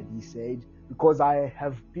my head, he said, because I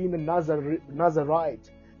have been a Nazarite,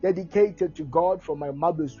 dedicated to God from my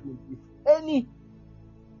mother's womb.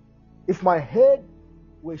 If my head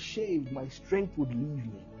were shaved, my strength would leave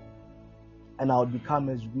me, and I would become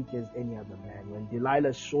as weak as any other man. When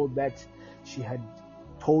Delilah saw that he had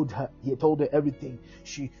told her everything,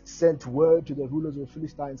 she sent word to the rulers of the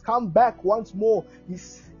Philistines, come back once more.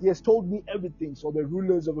 He has told me everything. So the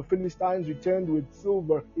rulers of the Philistines returned with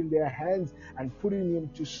silver in their hands, and putting him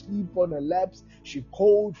to sleep on her laps, she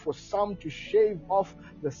called for some to shave off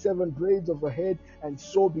the 7 braids of her head, and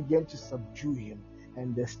so began to subdue him,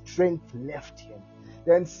 and the strength left him.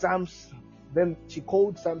 Then she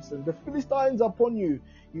called Samson, the Philistines are upon you.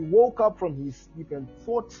 He woke up from his sleep and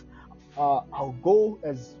thought, I'll go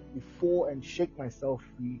as before and shake myself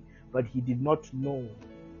free. But he did not know,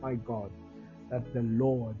 my God, that the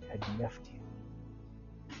Lord had left him.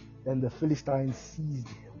 Then the Philistines seized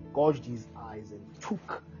him, gouged his eyes, and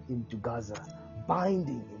took him to Gaza,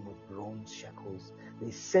 binding him with bronze shackles.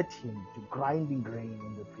 They set him to grinding grain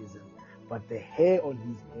in the prison. But the hair on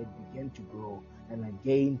his head began to grow, and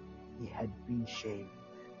again he had been shaved.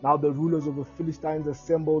 Now the rulers of the Philistines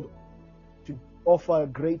assembled to offer a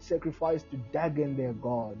great sacrifice to Dagon their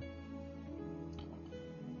god,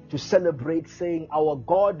 to celebrate, saying, our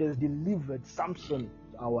God has delivered Samson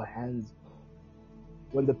to our hands.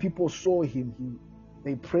 When the people saw him,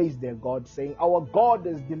 they praised their God, saying, our God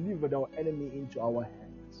has delivered our enemy into our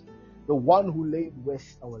hands, the one who laid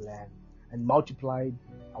waste our land and multiplied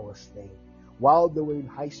our slain. While they were in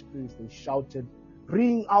high spirits, they shouted,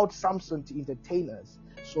 bring out Samson to entertain us.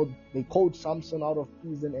 So they called Samson out of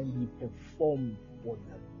prison, and he performed for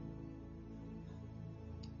them.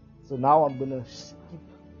 So now I'm going to skip,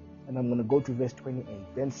 and I'm going to go to verse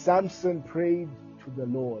 28. Then Samson prayed to the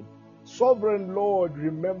Lord, sovereign Lord,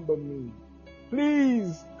 remember me.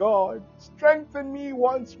 Please, God, strengthen me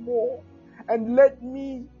once more, and let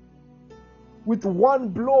me with one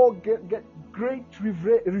blow get great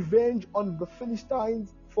revenge on the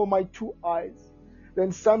Philistines for my 2 eyes.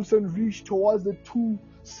 Then Samson reached towards the 2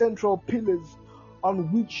 central pillars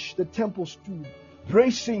on which the temple stood,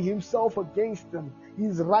 bracing himself against them,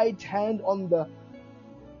 his right hand on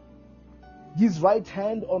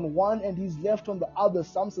one and his left on the other.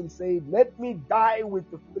 Samson said, let me die with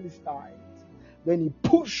the Philistines. Then he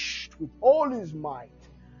pushed with all his might,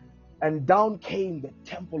 and down came the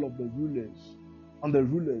temple of the rulers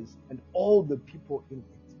and all the people in it.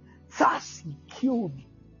 Thus he killed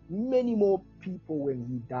many more people when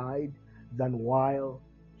he died than while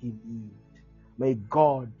he lived. May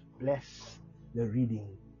God bless the reading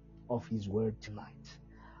of his word tonight.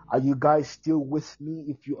 Are you guys still with me?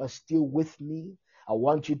 If you are still with me, I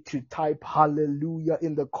want you to type hallelujah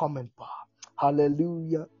in the comment bar.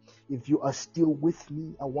 Hallelujah. If you are still with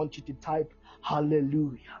me, I want you to type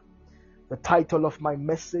hallelujah. The title of my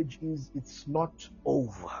message is It's Not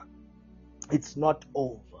Over. It's not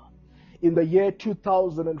over. In the year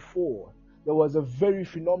 2004, there was a very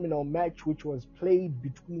phenomenal match which was played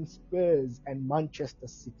between Spurs and Manchester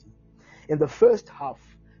City. In the first half,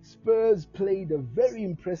 Spurs played a very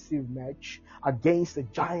impressive match against a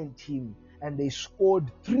giant team, and they scored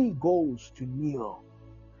 3 goals to 0.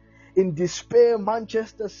 In despair,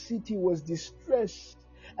 Manchester City was distressed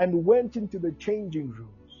and went into the changing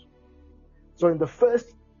rooms. So in the first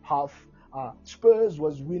half, Spurs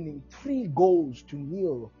was winning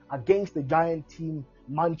 3-0 against the giant team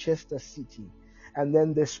Manchester City. And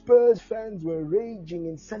then the Spurs fans were raging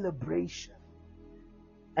in celebration.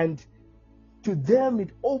 And to them, it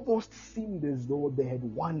almost seemed as though they had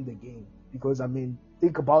won the game. Because,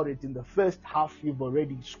 think about it. In the first half, you've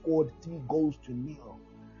already scored 3-0.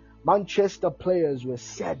 Manchester players were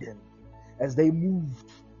saddened as they moved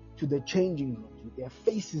to the changing room with their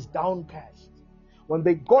faces downcast. When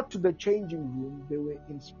they got to the changing room, they were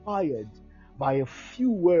inspired by a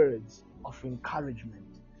few words of encouragement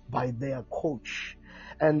by their coach.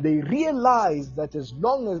 And they realized that as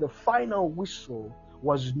long as the final whistle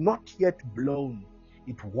was not yet blown,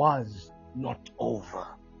 it was not over.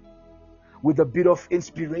 With a bit of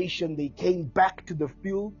inspiration, they came back to the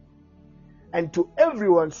field, and to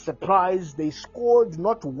everyone's surprise, they scored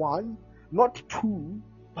not 1, not 2,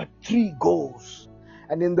 but 3 goals.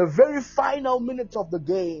 And in the very final minutes of the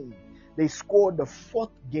game, they scored the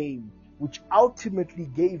 4th game, which ultimately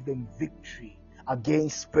gave them victory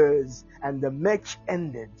against Spurs, and the match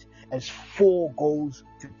ended as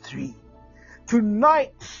 4-3.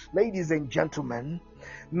 Tonight, ladies and gentlemen,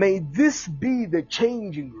 may this be the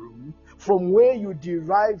changing room from where you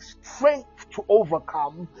derive strength to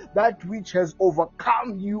overcome that which has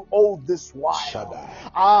overcome you all this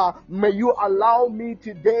while. May you allow me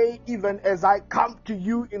today, even as I come to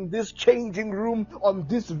you in this changing room on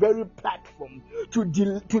this very platform,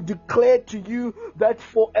 to declare to you that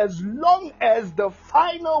for as long as the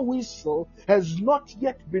final whistle has not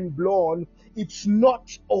yet been blown, it's not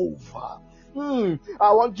over.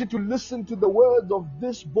 I want you to listen to the words of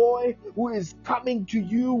this boy who is coming to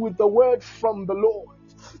you with the word from the Lord.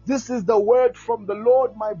 This is the word from the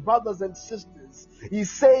Lord, my brothers and sisters. He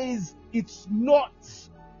says, it's not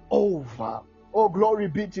over. Oh, glory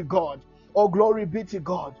be to God. Oh, glory be to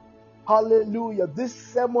God. Hallelujah. This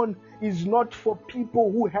sermon is not for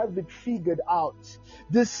people who have it figured out.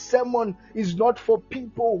 This sermon is not for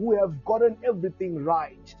people who have gotten everything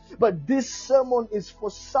right. But this sermon is for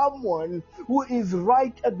someone who is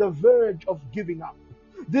right at the verge of giving up.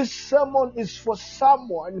 This sermon is for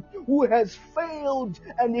someone who has failed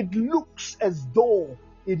and it looks as though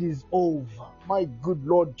it is over. My good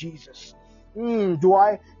Lord Jesus. Do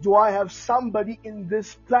I have somebody in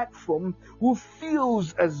this platform who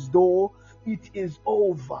feels as though it is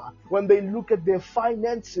over? When they look at their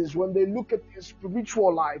finances, when they look at their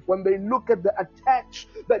spiritual life, when they look at the attack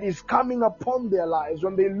that is coming upon their lives,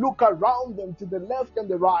 when they look around them to the left and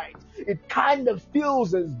the right, it kind of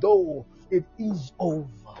feels as though it is over.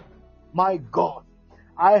 My God,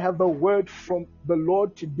 I have a word from the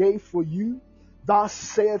Lord today for you. Thus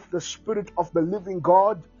saith the Spirit of the living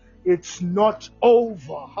God, it's not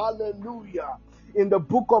over. Hallelujah. In the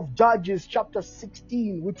book of Judges chapter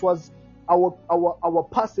 16, which was our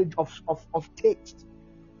passage of text,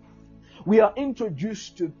 we are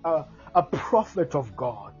introduced to a prophet of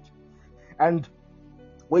God. And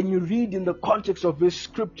when you read in the context of this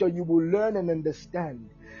scripture, you will learn and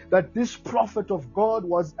understand that this prophet of God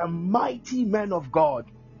was a mighty man of God.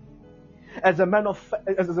 As a matter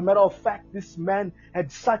of fact, this man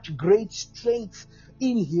had such great strength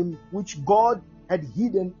in him, which God had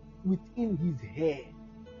hidden within his hair.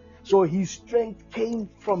 So his strength came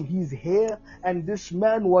from his hair, and this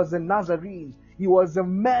man was a Nazarene. He was a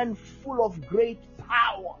man full of great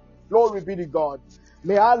power. Glory be to God.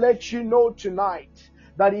 May I let you know tonight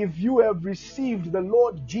that if you have received the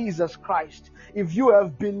Lord Jesus Christ, if you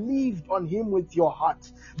have believed on him with your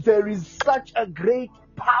heart, there is such a great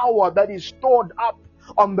power that is stored up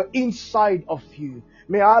on the inside of you.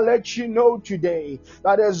 May I let you know today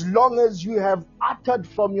that as long as you have uttered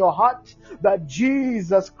from your heart that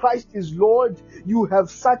Jesus Christ is Lord, you have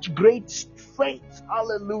such great strength.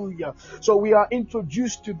 Hallelujah. So we are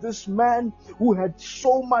introduced to this man who had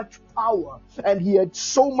so much power and he had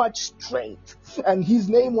so much strength, and his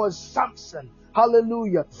name was Samson.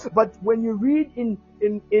 Hallelujah. But when you read in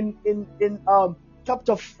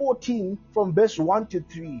chapter 14 from verse 1 to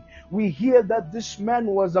 3, we hear that this man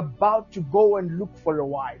was about to go and look for a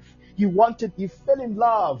wife. He fell in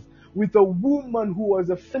love with a woman who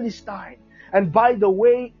was a Philistine. And by the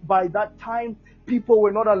way, by that time, people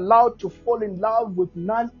were not allowed to fall in love with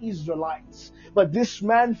non-Israelites. But this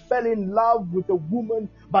man fell in love with a woman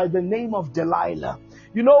by the name of Delilah.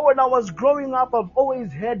 You know, when I was growing up, I've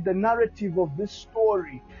always heard the narrative of this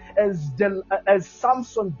story as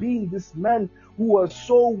Samson being this man who was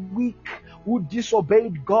so weak, who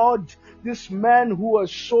disobeyed God, this man who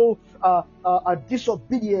was so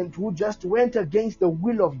disobedient, who just went against the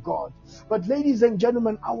will of God. But ladies and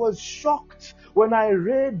gentlemen, I was shocked when I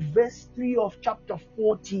read verse 3 of chapter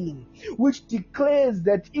 14, which declares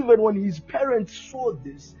that even when his parents saw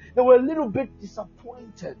this, they were a little bit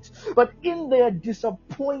disappointed. But in their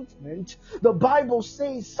disappointment, the Bible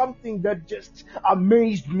says something that just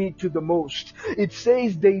amazed me to the most. It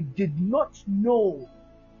says they did not know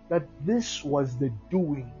that this was the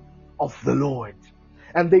doing of the Lord.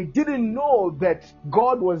 And they didn't know that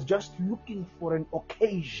God was just looking for an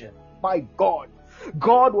occasion. My God.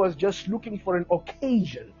 God was just looking for an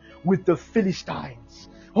occasion with the Philistines.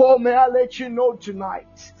 Oh, may I let you know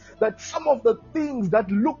tonight that some of the things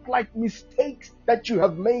that look like mistakes that you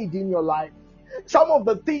have made in your life, some of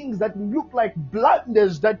the things that look like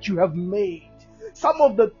blunders that you have made, some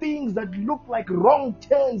of the things that look like wrong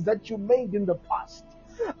turns that you made in the past,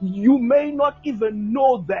 you may not even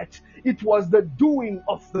know that it was the doing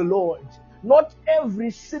of the Lord. Not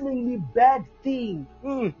every seemingly bad thing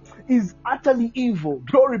is utterly evil.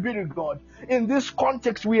 Glory be to God. In this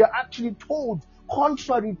context, we are actually told,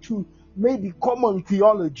 contrary to maybe common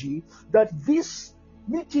theology, that this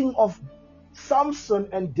meeting of Samson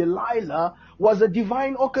and Delilah was a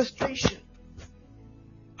divine orchestration.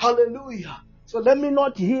 Hallelujah. So let me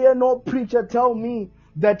not hear no preacher tell me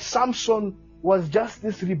that Samson was just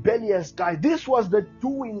this rebellious guy. This was the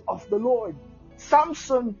doing of the Lord.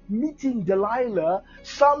 Samson meeting Delilah,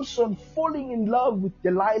 Samson falling in love with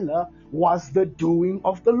Delilah was the doing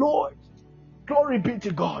of the Lord. Glory be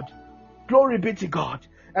to God. Glory be to God.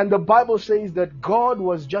 And the Bible says that God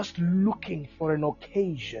was just looking for an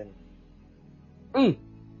occasion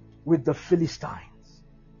with the Philistines.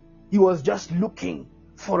 He was just looking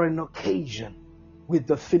for an occasion with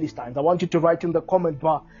the Philistines. I want you to write in the comment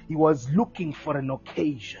bar, he was looking for an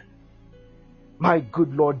occasion. My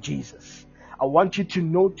good Lord Jesus, I want you to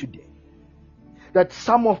know today that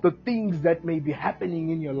some of the things that may be happening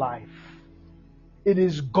in your life, it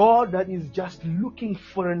is God that is just looking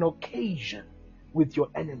for an occasion with your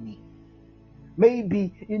enemy.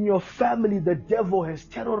 Maybe in your family, the devil has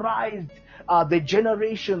terrorized the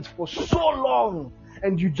generations for so long,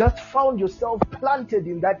 and you just found yourself planted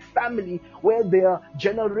in that family where there are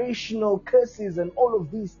generational curses and all of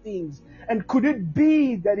these things. And could it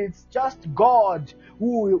be that it's just God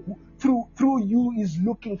who through you is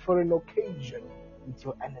looking for an occasion with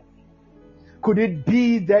your enemy? Could it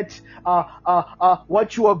be that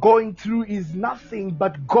what you are going through is nothing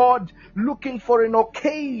but God looking for an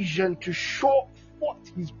occasion to show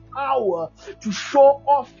forth His power, to show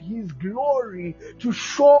off His glory, to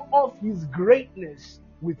show off His greatness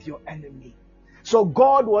with your enemy? So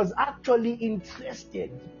God was actually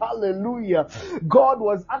interested. Hallelujah. God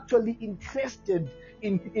was actually interested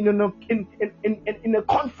in a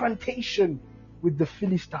confrontation with the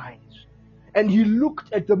Philistines. And he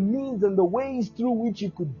looked at the means and the ways through which he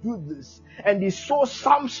could do this. And he saw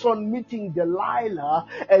Samson meeting Delilah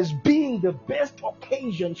as being the best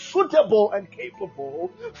occasion, suitable and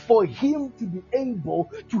capable for him to be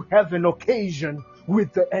able to have an occasion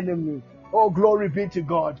with the enemy. Oh, glory be to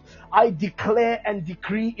God. I declare and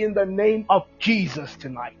decree in the name of Jesus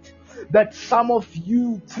tonight that some of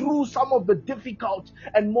you, through some of the difficult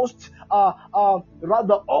and most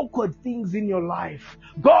rather awkward things in your life,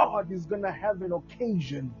 God is going to have an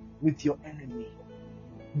occasion with your enemy.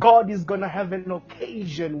 God is going to have an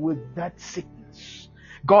occasion with that sickness.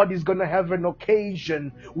 God is going to have an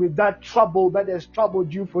occasion with that trouble that has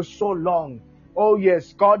troubled you for so long. Oh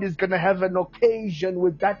yes, God is going to have an occasion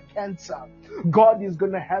with that cancer. God is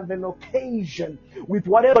going to have an occasion with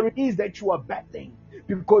whatever it is that you are battling.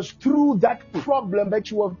 Because through that problem that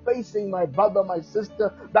you are facing, my brother, my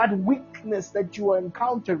sister, that weakness that you are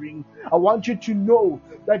encountering, I want you to know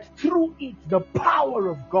that through it, the power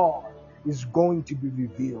of God is going to be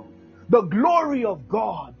revealed. The glory of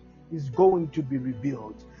God is going to be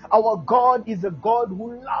revealed. Our God is a God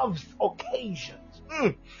who loves occasions.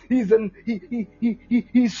 He's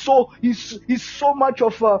so much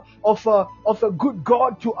of a good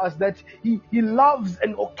God to us that he loves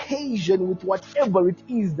an occasion with whatever it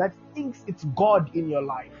is that thinks it's God in your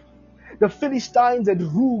life. The Philistines had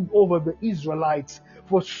ruled over the Israelites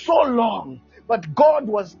for so long, but God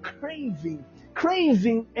was craving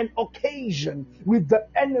an occasion with the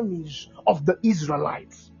enemies of the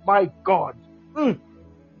Israelites. My God. I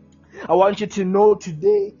want you to know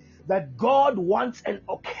today that God wants an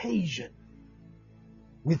occasion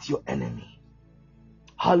with your enemy.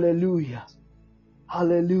 Hallelujah.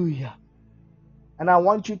 Hallelujah. And I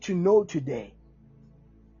want you to know today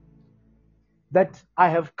that I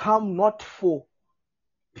have come not for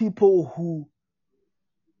people who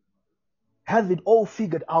have it all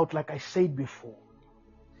figured out like I said before?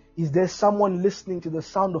 Is there someone listening to the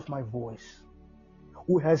sound of my voice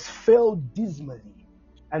who has failed dismally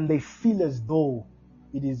and they feel as though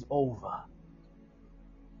it is over?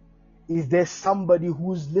 Is there somebody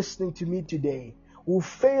who's listening to me today who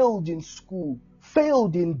failed in school,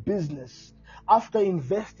 failed in business, after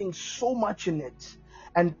investing so much in it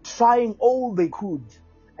and trying all they could,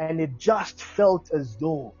 and it just felt as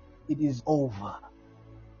though it is over?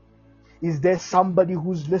 Is there somebody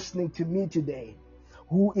who's listening to me today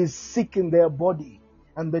who is sick in their body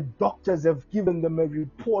and the doctors have given them a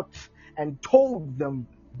report and told them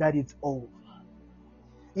that it's over?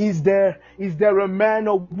 Is there a man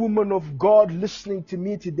or woman of God listening to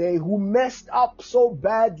me today who messed up so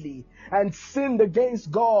badly and sinned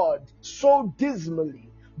against God so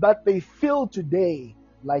dismally that they feel today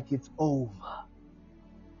like it's over?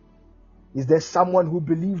 Is there someone who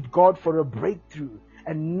believed God for a breakthrough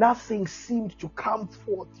and nothing seemed to come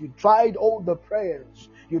forth? You tried all the prayers,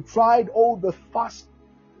 you tried all the fast.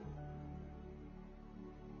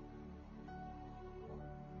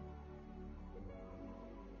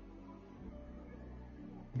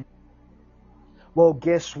 Well,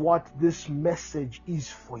 guess what? This message is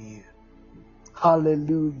for you.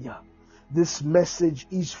 Hallelujah. This message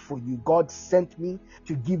is for you. God sent me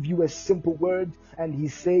to give you a simple word, and He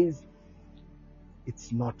says,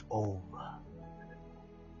 it's not over.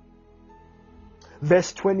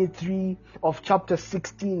 Verse 23 of chapter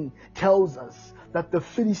 16 tells us that the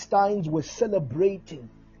Philistines were celebrating.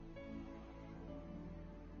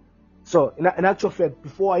 So, in actual fact,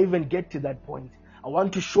 before I even get to that point, I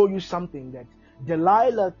want to show you something. That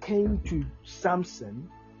Delilah came to Samson,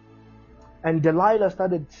 and Delilah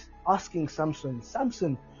started asking Samson,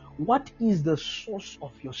 Samson, what is the source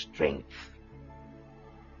of your strength?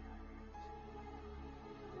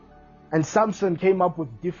 And Samson came up with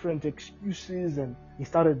different excuses, and he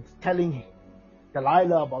started telling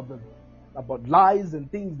Delilah about lies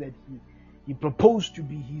and things that he proposed to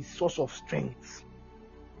be his source of strength.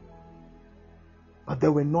 But they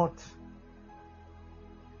were not.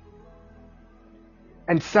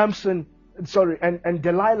 And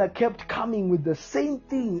Delilah kept coming with the same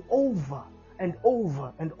thing over and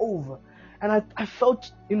over and over. And I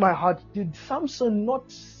felt in my heart, did Samson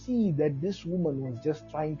not see that this woman was just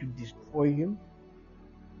trying to destroy him?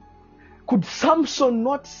 Could Samson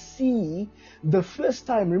not see the first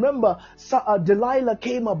time? Remember, Delilah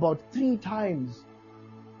came about 3 times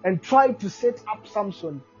and tried to set up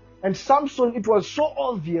Samson. And Samson, it was so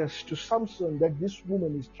obvious to Samson that this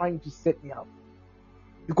woman is trying to set me up.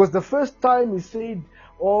 Because the first time he said,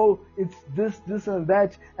 oh, it's this and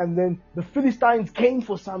that, and then the Philistines came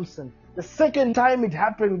for Samson. The second time it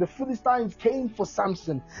happened, the Philistines came for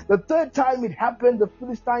Samson. The third time it happened, the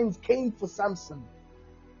Philistines came for Samson.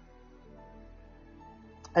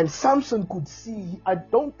 And Samson could see, I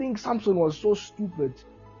don't think Samson was so stupid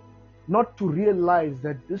not to realize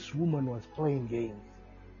that this woman was playing games.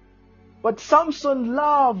 But Samson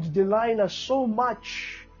loved Delilah so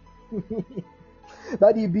much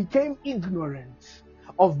that he became ignorant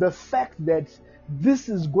of the fact that this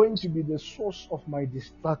is going to be the source of my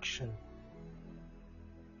destruction.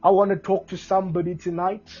 I want to talk to somebody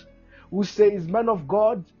tonight who says, man of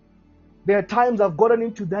God, there are times I've gotten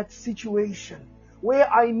into that situation where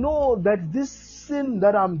I know that this sin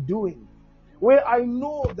that I'm doing, where I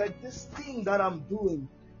know that this thing that I'm doing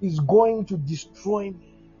is going to destroy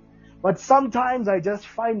me. But sometimes I just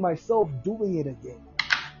find myself doing it again.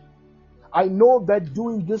 I know that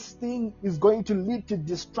doing this thing is going to lead to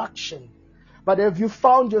destruction. But have you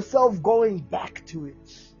found yourself going back to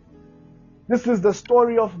it? This is the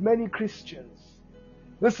story of many Christians.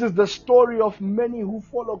 This is the story of many who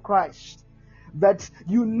follow Christ. That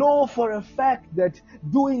you know for a fact that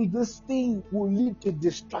doing this thing will lead to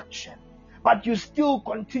destruction. But you still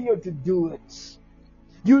continue to do it.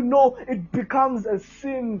 You know it becomes a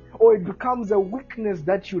sin or it becomes a weakness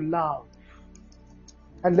that you love.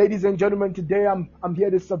 And ladies and gentlemen, today I'm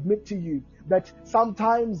here to submit to you that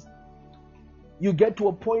sometimes you get to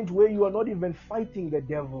a point where you are not even fighting the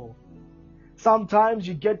devil. Sometimes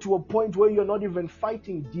you get to a point where you're not even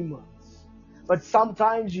fighting demons. But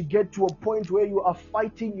sometimes you get to a point where you are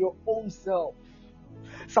fighting your own self.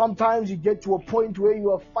 Sometimes you get to a point where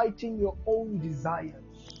you are fighting your own desires.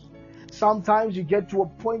 Sometimes you get to a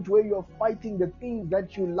point where you're fighting the things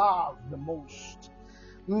that you love the most.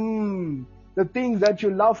 The things that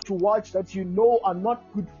you love to watch that you know are not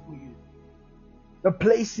good for you. The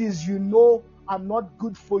places you know are not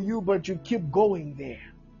good for you, but you keep going there.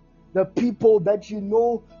 The people that you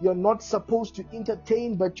know you're not supposed to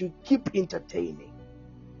entertain, but you keep entertaining.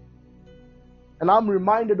 And I'm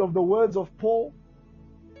reminded of the words of Paul,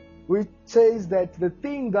 which says that the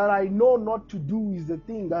thing that I know not to do is the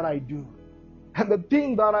thing that I do. And the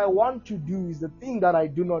thing that I want to do is the thing that I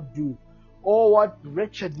do not do. Oh, what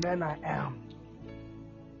wretched man I am.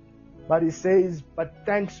 But he says, but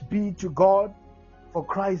thanks be to God for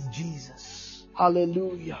Christ Jesus.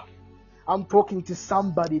 Hallelujah. I'm talking to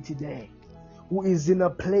somebody today who is in a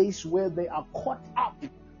place where they are caught up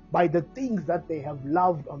by the things that they have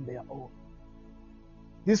loved on their own.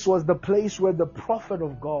 This was the place where the prophet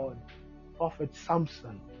of God, Prophet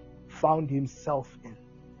Samson, found himself in.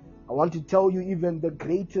 I want to tell you, even the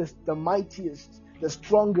greatest, the mightiest, the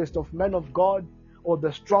strongest of men of God, or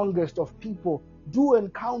the strongest of people, do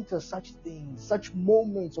encounter such things, such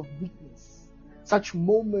moments of weakness, such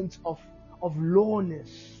moments of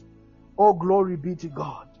lowness. Oh, glory be to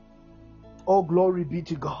God. Oh, glory be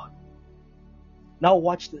to God. Now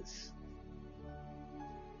watch this.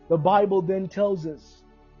 The Bible then tells us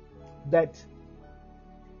that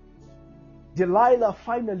Delilah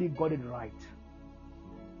finally got it right.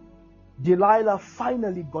 Delilah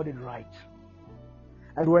finally got it right.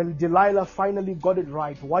 And when Delilah finally got it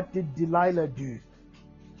right, what did Delilah do?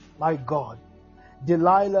 My God.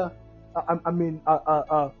 Delilah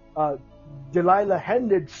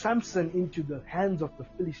handed Samson into the hands of the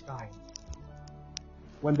Philistines.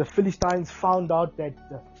 When the Philistines found out that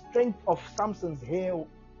the strength of Samson's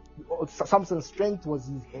strength was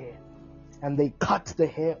his hair, and they cut the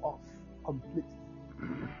hair off completely.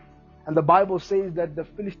 And the Bible says that the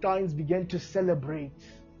Philistines began to celebrate.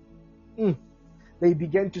 They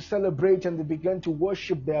began to celebrate and they began to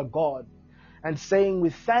worship their God, and saying, we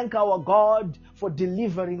thank our God for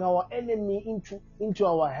delivering our enemy into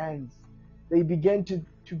our hands. They began to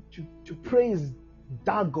praise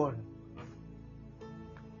Dagon.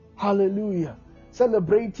 Hallelujah.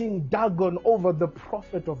 Celebrating Dagon over the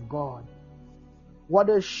prophet of God. What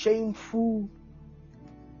a shameful,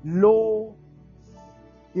 low,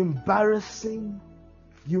 embarrassing,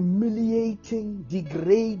 humiliating,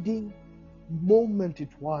 degrading moment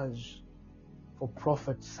it was for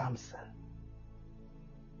Prophet Samson.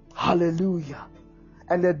 Hallelujah.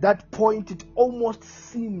 And at that point, it almost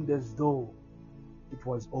seemed as though it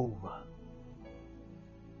was over.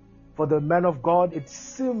 For the man of God, it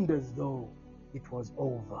seemed as though it was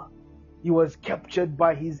over. He was captured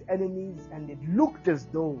by his enemies, and it looked as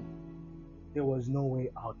though there was no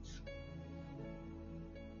way out.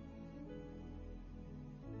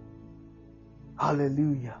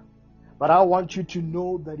 Hallelujah. But I want you to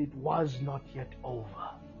know that it was not yet over.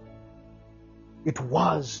 It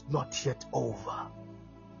was not yet over.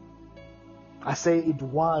 I say it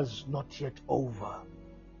was not yet over.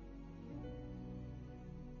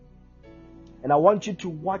 And I want you to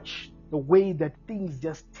watch the way that things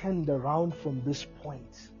just turned around from this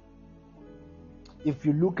point. If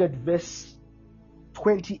you look at verse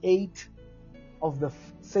 28 of the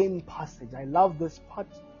same passage, I love this part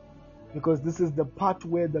because this is the part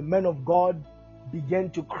where the men of God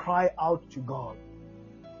began to cry out to God.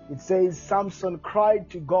 It says Samson cried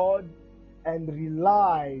to God and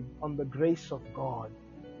relied on the grace of God.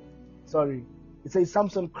 It says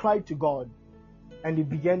Samson cried to God and he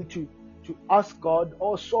began to ask God,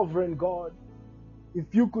 oh sovereign God,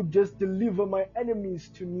 if you could just deliver my enemies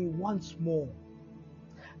to me once more.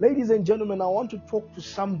 Ladies and gentlemen, I want to talk to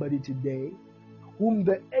somebody today whom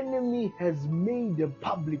the enemy has made a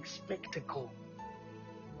public spectacle.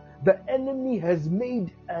 The enemy has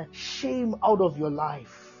made a shame out of your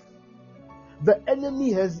life. The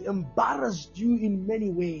enemy has embarrassed you in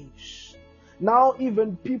many ways. Now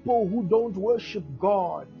even people who don't worship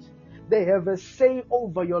God, they have a say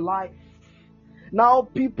over your life. Now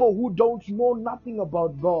people who don't know nothing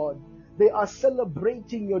about God, they are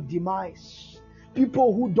celebrating your demise.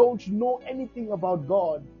 People who don't know anything about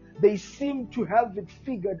God, they seem to have it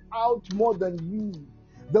figured out more than you.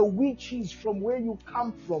 The witches from where you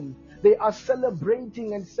come from, they are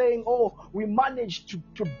celebrating and saying, oh, we managed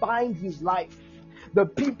to bind his life. The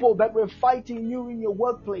people that were fighting you in your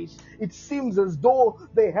workplace, it seems as though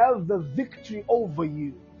they have the victory over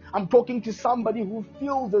you. I'm talking to somebody who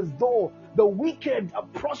feels as though the wicked are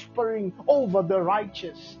prospering over the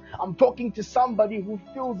righteous. I'm talking to somebody who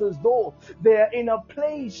feels as though they're in a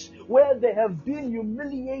place where they have been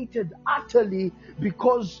humiliated utterly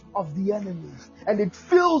because of the enemy. And it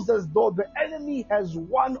feels as though the enemy has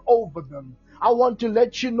won over them. I want to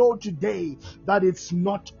let you know today that it's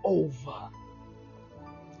not over.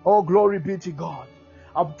 Oh, glory be to God.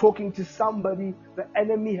 I'm talking to somebody, the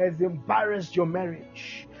enemy has embarrassed your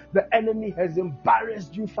marriage. The enemy has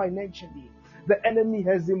embarrassed you financially. The enemy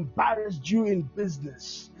has embarrassed you in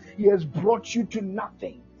business. He has brought you to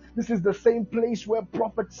nothing. This is the same place where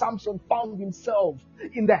Prophet Samson found himself,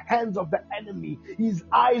 in the hands of the enemy. His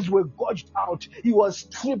eyes were gouged out. He was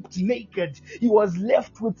stripped naked. He was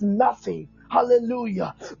left with nothing.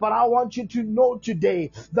 Hallelujah. But I want you to know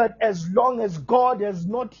today that as long as God has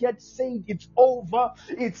not yet said it's over,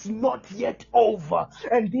 it's not yet over.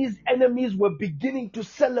 And these enemies were beginning to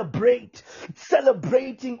celebrating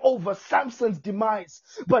over Samson's demise.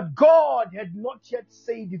 But God had not yet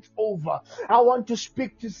said it's over. I want to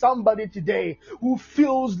speak to somebody today who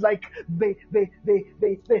feels like they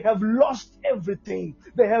have lost everything.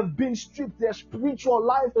 They have been stripped. Their spiritual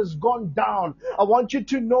life has gone down. I want you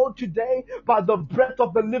to know today, by the breath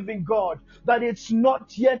of the living God, that it's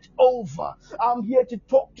not yet over. I'm here to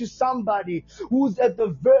talk to somebody who's at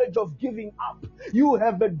the verge of giving up. You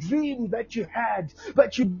have a dream that you had,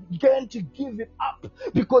 but you began to give it up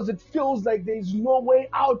because it feels like there's no way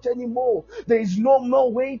out anymore. There's no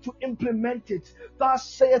more way to implement it. Thus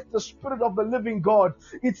saith the Spirit of the living God,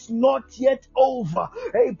 it's not yet over.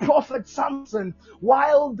 Hey, Prophet Samson,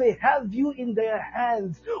 while they have you in their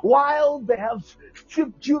hands, while they have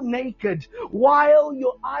stripped you naked, while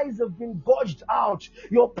your eyes have been gouged out,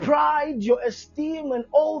 your pride, your esteem, and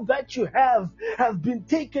all that you have been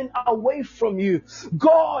taken away from you,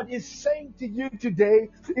 God is saying to you today,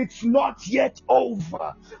 it's not yet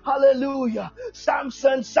over. Hallelujah.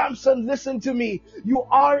 Samson, listen to me. You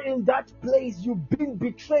are in that place. You've been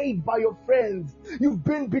betrayed by your friends. You've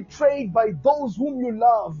been betrayed by those whom you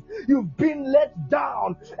love. You've been let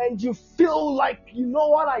down, and you feel like, you know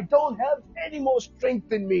what, I don't have any more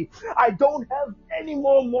strength in me. I don't have any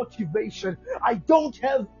more motivation. I don't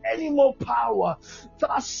have any more power.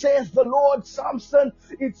 Thus says the Lord, Samson,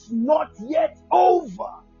 it's not yet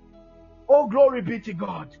over. Oh, glory be to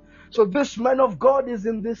God. So this man of God is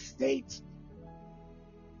in this state.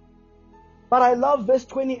 But I love verse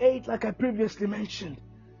 28, like I previously mentioned.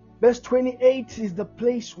 Verse 28 is the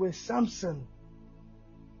place where Samson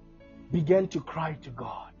began to cry to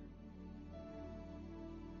God.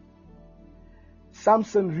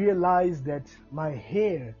 Samson realized that my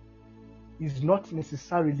hair is not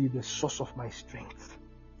necessarily the source of my strength.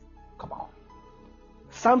 Come on.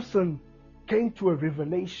 Samson came to a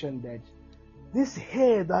revelation that this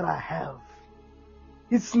hair that I have,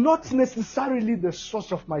 it's not necessarily the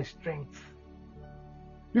source of my strength.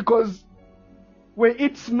 Because were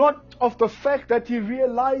it not of the fact that he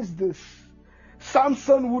realized this,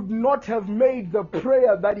 Samson would not have made the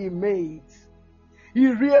prayer that he made. He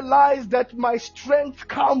realized that my strength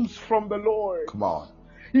comes from the Lord. Come on.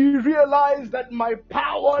 He realized that my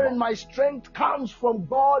power and my strength comes from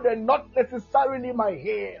God and not necessarily my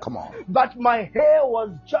hair. Come on. That my hair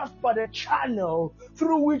was just but a channel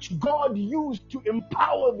through which God used to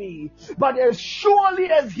empower me. But as surely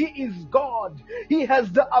as He is God, He has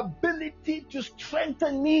the ability to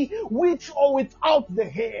strengthen me with or without the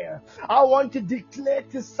hair. I want to declare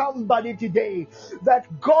to somebody today that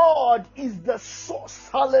God is the source.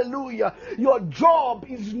 Hallelujah. Your job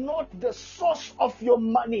is not the source of your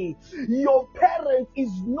money. Your parent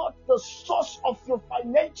is not the source of your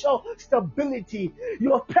financial stability.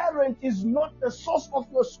 Your parent is not the source of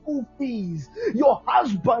your school fees. Your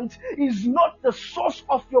husband is not the source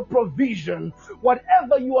of your provision.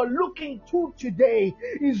 Whatever you are looking to today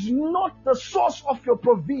is not the source of your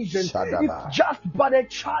provision. It's just but a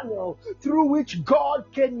channel through which God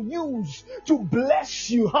can use to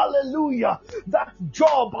bless you. Hallelujah. That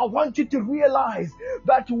job, I want you to realize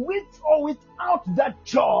that with or without that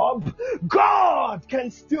job, God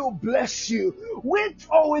can still bless you. With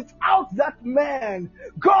or without that man,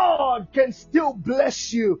 God can still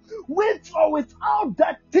bless you. With or without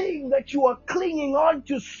that thing that you are clinging on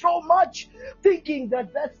to so much, thinking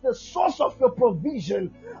that that's the source of your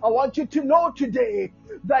provision, I want you to know today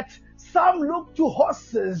that some look to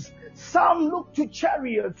horses, some look to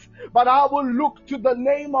chariots, but I will look to the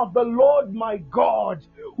name of the Lord my God,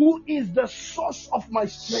 who is the source of my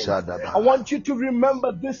strength. I want you to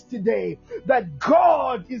remember this today, that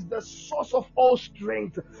God is the source of all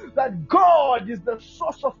strength, that God is the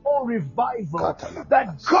source of all revival,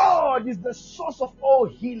 that God is the source of all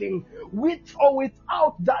healing. With or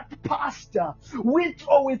without that pastor, with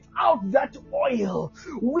or without that oil,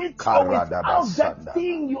 with or without that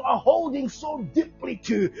thing you are holding so deeply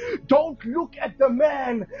to. Don't look at the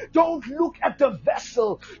man. Don't look at the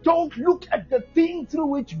vessel. Don't look at the thing through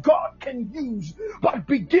which God can use, but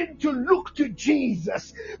begin to look to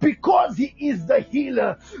Jesus because He is the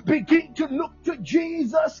healer. Begin to look to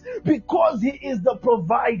Jesus because He is the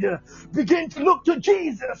provider. Begin to look to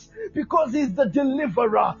Jesus because He's the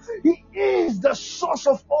deliverer. He is the source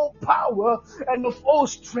of all power and of all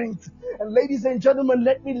strength. And ladies and gentlemen,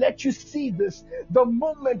 let you see this. The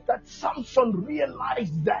moment that Samson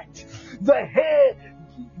realized that, the hair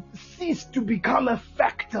ceased to become a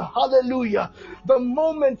factor. Hallelujah. The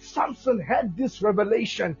moment Samson had this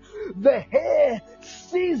revelation, the hair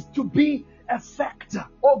ceased to be a factor.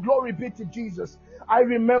 Oh, glory be to Jesus. I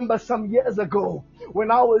remember some years ago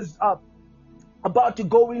when I was about to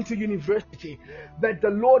go into university, that the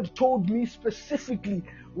Lord told me specifically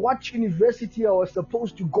what university I was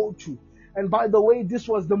supposed to go to. And by the way, this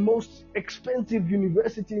was the most expensive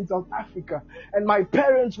university in South Africa. And my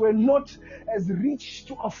parents were not as rich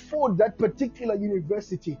to afford that particular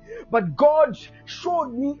university. But God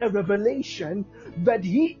showed me a revelation that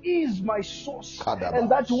He is my source. And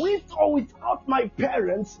that with or without my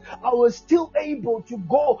parents, I was still able to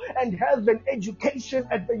go and have an education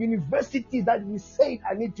at the university that He said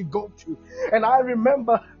I need to go to. And I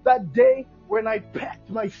remember that day when I packed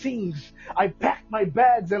my things, I packed my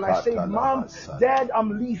bags and I said, Mom, Dad,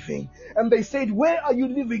 I'm leaving. And they said, where are you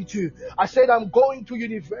leaving to? I said, I'm going to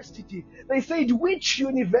university. They said, which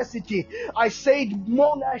university? I said,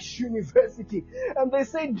 Monash University. And they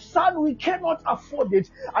said, son, we cannot afford it.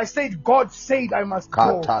 I said, God said I must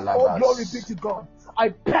go. Oh, glory be to God. I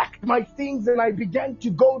packed my things and I began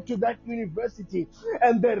to go to that university,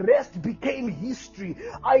 and the rest became history.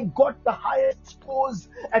 I got the highest scores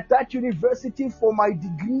at that university for my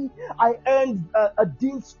degree. I earned a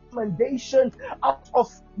dean's commendation out of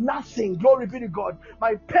nothing. Glory be to God.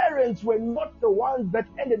 My parents were not the ones that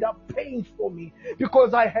ended up paying for me,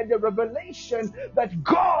 because I had a revelation that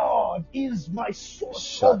God is my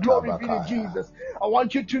source. Oh, glory be to Jesus. I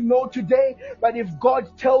want you to know today that if God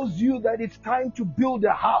tells you that it's time to build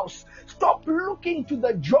a house, stop looking to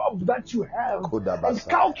the job that you have and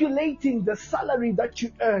calculating the salary that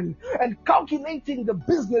you earn and calculating the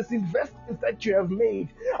business investments that you have made.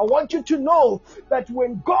 I want you to know that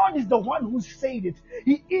when God is the one who said it,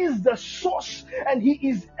 He is the source and He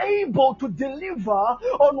is able to deliver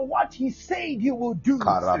on what He said He will do.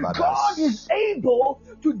 God is able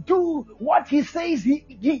to do what He says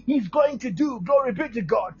He's going to do. Glory be to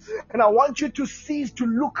God. And I want you to cease to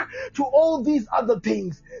look to all these other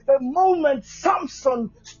things. The moment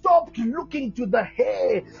Samson stopped looking to the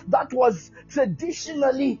hair that was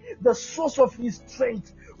traditionally the source of his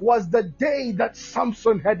strength was the day that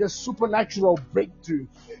Samson had a supernatural breakthrough.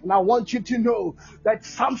 And I want you to know that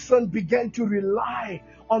Samson began to rely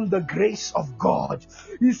on the grace of God.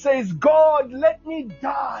 He says, God, let me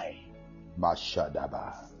die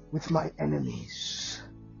with my enemies.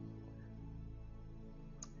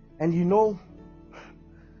 And you know,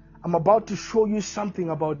 I'm about to show you something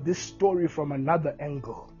about this story from another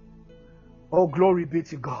angle. Oh, glory be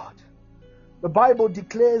to God. The Bible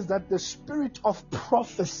declares that the spirit of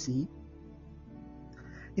prophecy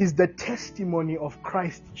is the testimony of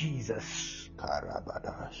Christ Jesus.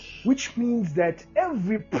 Which means that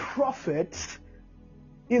every prophet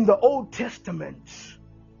in the Old Testament,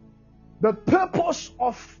 the purpose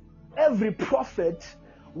of every prophet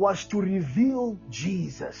was to reveal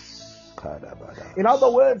Jesus. In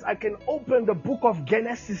other words, I can open the book of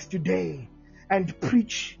Genesis today and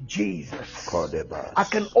preach Jesus. I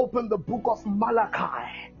can open the book of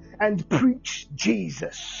Malachi and preach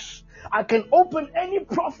Jesus. I can open any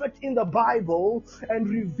prophet in the Bible and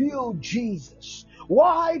reveal Jesus.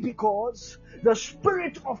 Why? Because the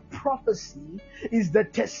spirit of prophecy is the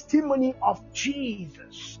testimony of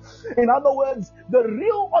Jesus. In other words, the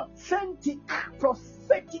real authentic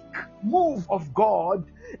prophetic move of God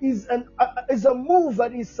is a move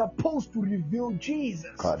that is supposed to reveal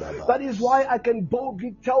Jesus. That is why I can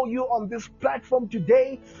boldly tell you on this platform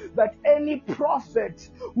today that any prophet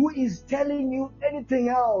who is telling you anything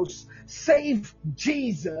else save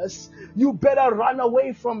Jesus, you better run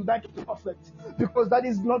away from that prophet, because that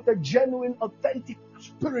is not a genuine, authentic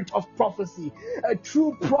spirit of prophecy. A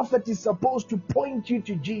true prophet is supposed to point you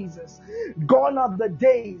to Jesus. Gone are the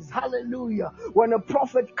days, hallelujah, when a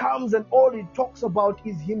prophet comes and all he talks about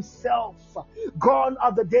is himself. Gone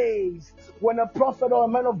are the days when a prophet or a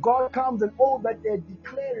man of God comes and all that they're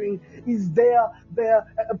declaring is they're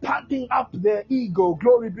pumping up their ego.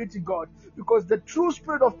 Glory be to God. Because the true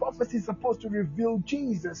spirit of prophecy is supposed to reveal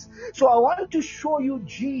Jesus. So I want to show you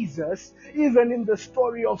Jesus even in the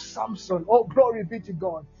story of Samson. Oh, glory be to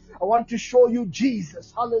God. I want to show you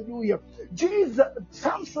Jesus. Hallelujah.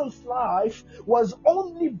 Samson's life was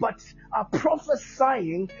only but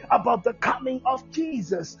prophesying about the coming of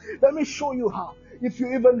Jesus. Let me show you how. If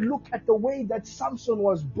you even look at the way that Samson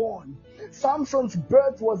was born, Samson's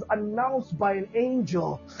birth was announced by an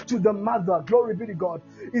angel to the mother. Glory be to God.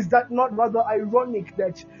 Is that not rather ironic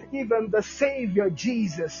that even the Savior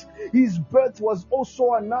Jesus, his birth was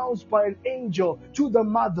also announced by an angel to the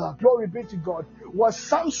mother? Glory be to God. Was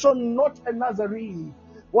Samson not a Nazarene?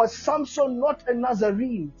 Was Samson not a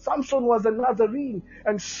Nazarene? Samson was a Nazarene,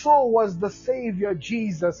 and so was the Savior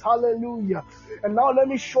Jesus. Hallelujah. And now let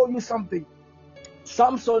me show you something.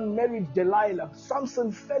 Samson married Delilah.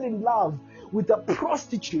 Samson fell in love with a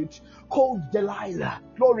prostitute called Delilah.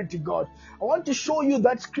 Glory to God. I want to show you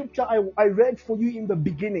that scripture I read for you in the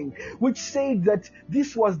beginning, which said that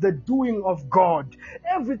this was the doing of God.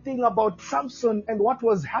 Everything about Samson and what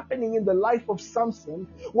was happening in the life of Samson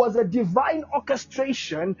was a divine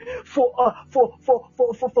orchestration for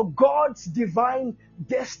God's divine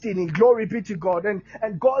destiny. Glory be to God,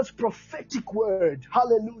 and God's prophetic word.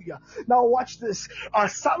 Hallelujah. Now watch this.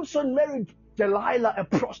 Samson married Delilah, a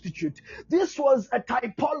prostitute. This was a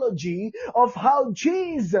typology of how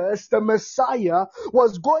Jesus, the Messiah,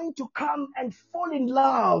 was going to come and fall in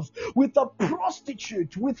love with a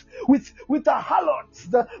prostitute, with a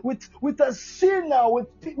harlot, with a sinner,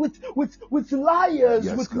 with liars,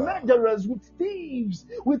 Yes, with God. murderers, with thieves,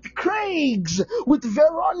 with Craigs, with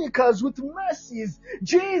Veronicas, with Mercies.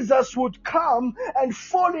 Jesus would come and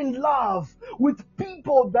fall in love with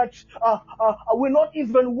people that were not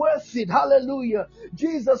even worth it. Hallelujah.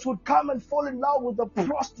 Jesus would come and fall in love with a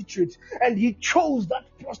prostitute, and he chose that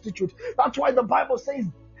prostitute. That's why the Bible says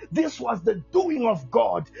this was the doing of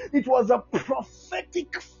God. It was a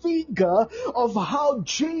prophetic figure of how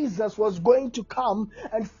Jesus was going to come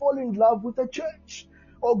and fall in love with the church.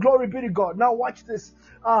 Oh, glory be to God. Now watch this.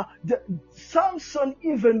 Samson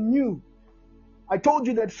even knew. I told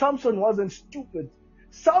you that Samson wasn't stupid.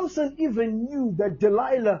 Samson even knew that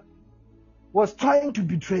Delilah was trying to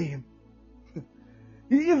betray him.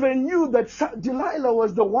 He even knew that Delilah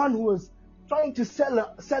was the one who was trying to sell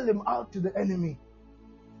him out to the enemy.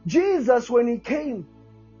 Jesus, when he came,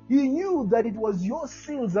 he knew that it was your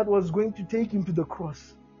sins that was going to take him to the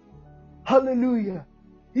cross. Hallelujah.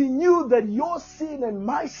 He knew that your sin and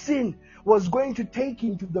my sin was going to take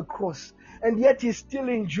him to the cross, and yet he still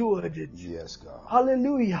endured it. Yes, God.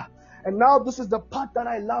 Hallelujah. And now this is the part that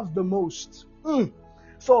I love the most.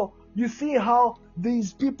 So you see how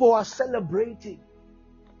these people are celebrating.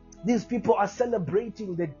 These people are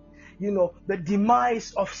celebrating the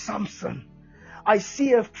demise of Samson. I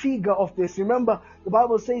see a figure of this. Remember, the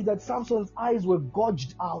Bible says that Samson's eyes were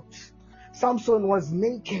gouged out. Samson was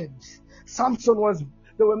naked.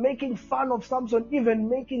 They were making fun of Samson, even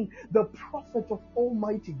making the prophet of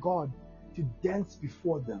Almighty God to dance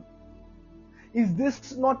before them. Is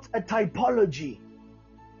this not a typology?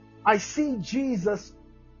 I see Jesus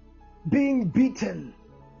being beaten.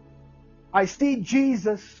 I see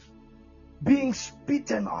Jesus being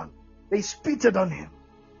spitted on. They spitted on him.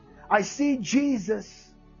 I see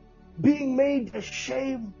Jesus being made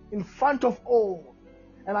ashamed in front of all.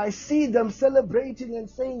 And I see them celebrating and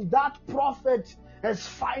saying, that prophet has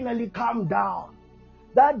finally come down.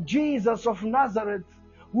 That Jesus of Nazareth,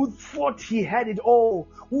 who thought he had it all,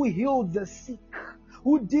 who healed the sick,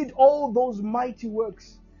 who did all those mighty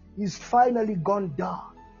works, is finally gone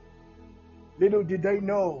down. Little did they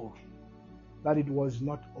know that it was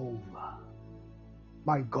not over.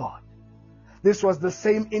 My God. This was the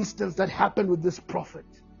same instance that happened with this prophet.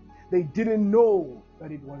 They didn't know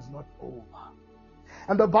that it was not over.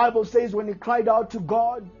 And the Bible says when he cried out to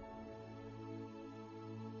God,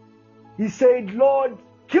 he said, Lord,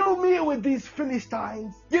 kill me with these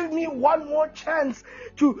Philistines. Give me one more chance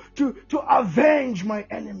to avenge my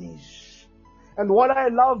enemies. And what I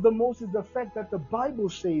love the most is the fact that the Bible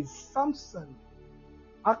says Samson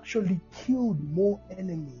actually killed more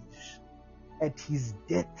enemies at his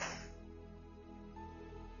death.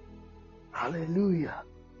 Hallelujah.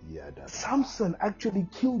 Samson actually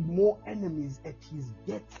killed more enemies at his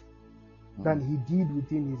death than he did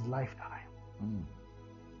within his lifetime.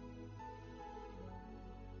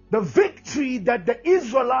 The victory that the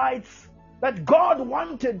Israelites, that God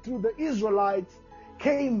wanted through the Israelites,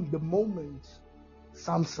 came the moment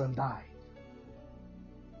Samson died.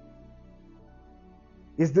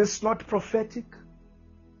 Is this not prophetic?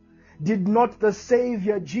 Did not the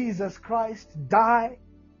Savior Jesus Christ die?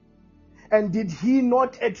 And did he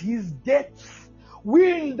not at his death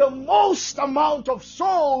win the most amount of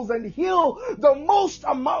souls and heal the most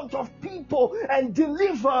amount of people and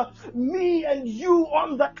deliver me and you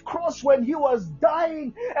on that cross when he was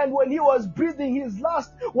dying and when he was breathing his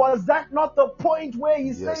last? Was that not the point where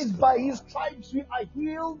he says, by his stripes we are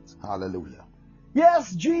healed? Hallelujah.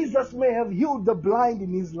 Yes, Jesus may have healed the blind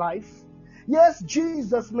in his life. Yes,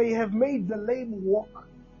 Jesus may have made the lame walk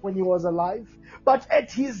when he was alive. But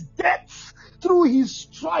at his death, through his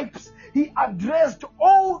stripes, he addressed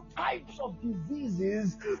all types of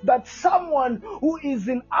diseases that someone who is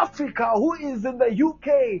in Africa, who is in the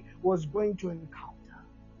UK, was going to encounter.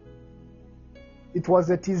 It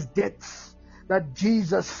was at his death that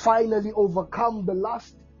Jesus finally overcame the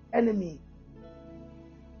last enemy.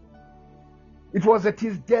 It was at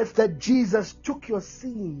his death that Jesus took your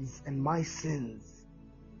sins and my sins.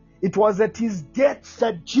 It was at his death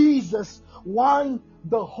that Jesus won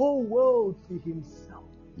the whole world to himself.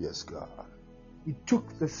 Yes, God. He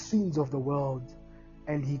took the sins of the world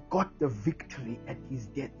and he got the victory at his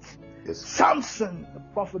death. Yes. Samson, the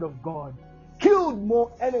prophet of God, killed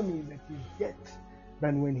more enemies at his death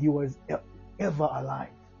than when he was ever alive.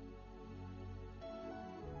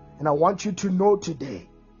 And I want you to know today,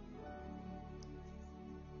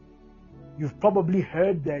 you've probably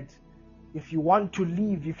heard that if you want to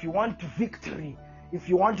live, if you want victory, if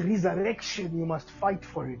you want resurrection, you must fight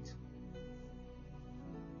for it.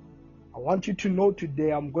 I want you to know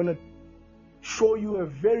today, I'm going to show you a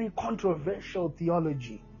very controversial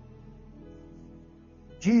theology.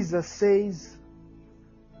 Jesus says,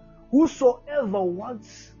 whosoever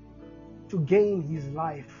wants to gain his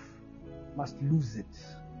life must lose it.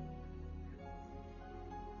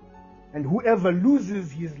 And whoever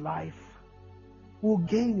loses his life will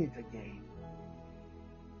gain it again.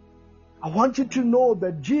 I want you to know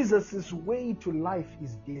that Jesus' way to life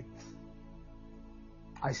is death.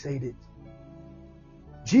 I said it.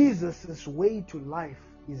 Jesus' way to life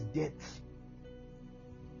is death.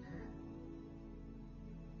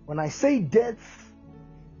 When I say death,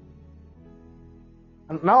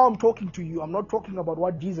 and now I'm talking to you, I'm not talking about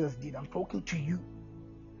what Jesus did, I'm talking to you.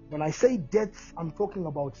 When I say death, I'm talking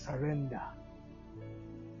about surrender.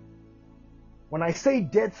 When I say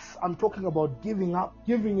death, I'm talking about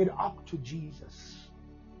giving it up to Jesus.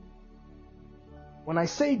 When I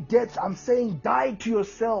say death, I'm saying die to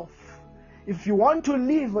yourself. If you want to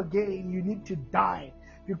live again, you need to die,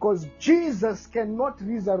 because Jesus cannot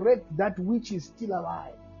resurrect that which is still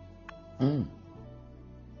alive.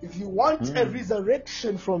 If you want a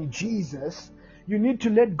resurrection from Jesus, you need to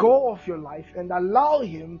let go of your life and allow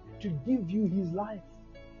him to give you his life.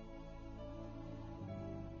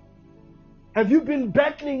 Have you been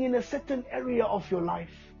battling in a certain area of your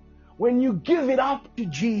life? When you give it up to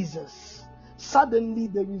Jesus, suddenly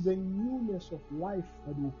there is a newness of life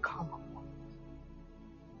that will come upon it.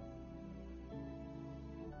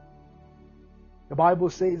 The Bible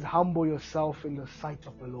says, humble yourself in the sight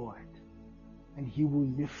of the Lord, and he will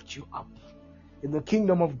lift you up. In the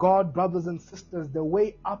kingdom of God, brothers and sisters, the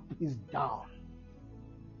way up is down.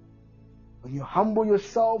 When you humble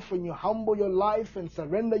yourself, when you humble your life and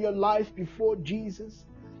surrender your life before Jesus,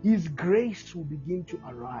 his grace will begin to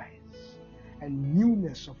arise and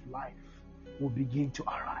newness of life will begin to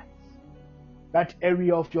arise. That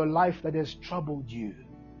area of your life that has troubled you,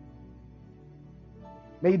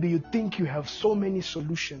 maybe you think you have so many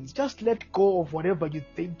solutions. Just let go of whatever you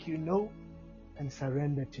think you know and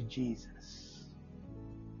surrender to Jesus.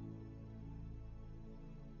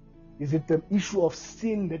 Is it the issue of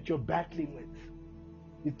sin that you're battling with?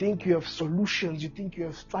 You think you have solutions, you think you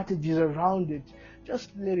have strategies around it.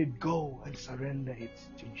 Just let it go and surrender it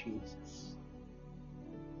to Jesus.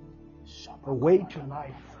 The way to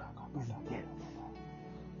life is death.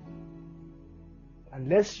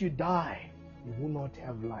 Unless you die, you will not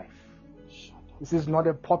have life. This is not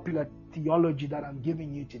a popular theology that I'm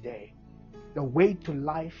giving you today. The way to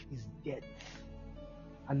life is death.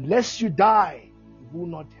 Unless you die, you will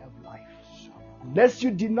not have life. Unless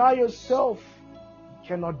you deny yourself, you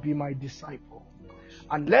cannot be my disciple.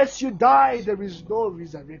 Unless you die, there is no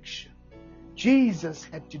resurrection. Jesus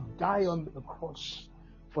had to die on the cross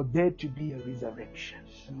for there to be a resurrection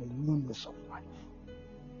and a newness of life.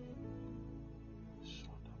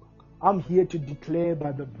 I'm here to declare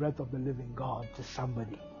by the breath of the living God to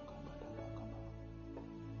somebody,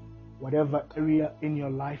 whatever area in your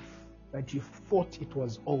life that you thought it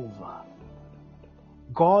was over,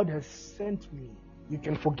 God has sent me. You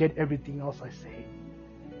can forget everything else I say.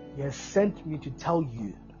 He has sent me to tell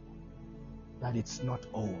you that it's not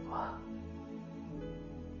over.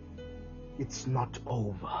 It's not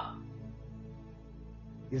over.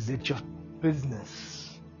 Is it your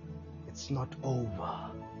business? It's it's not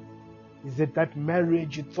over? Is it that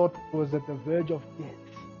marriage you thought was at the verge of death?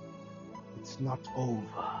 It's not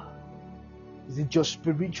over. Is it your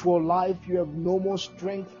spiritual life? You have no more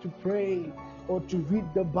strength to pray or to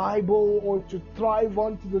read the Bible or to thrive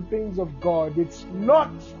onto the things of God. It's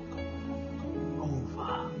not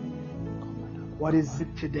over. What is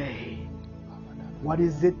it today? What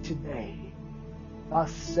is it today?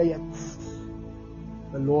 Thus saith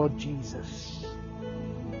the Lord Jesus.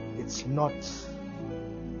 It's not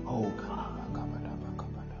over.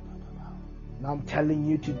 And I'm telling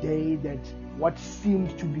you today that what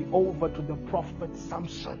seemed to be over to the prophet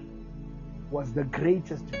Samson was the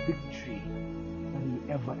greatest victory that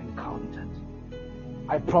he ever encountered.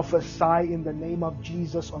 I prophesy in the name of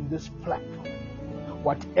Jesus on this platform,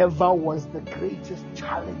 whatever was the greatest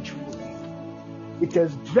challenge for you, it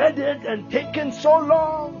has dreaded and taken so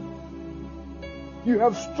long. You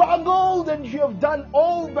have struggled and you have done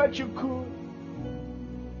all that you could.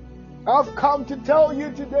 I've come to tell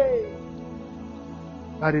you today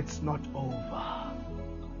that it's not over.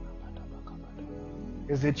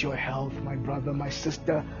 Is it your health, my brother, my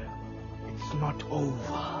sister? It's not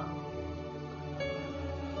over.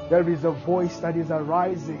 There is a voice that is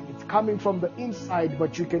arising. It's coming from the inside,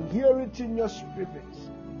 but you can hear it in your spirit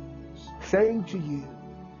saying to you,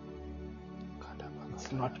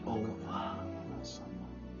 it's not over.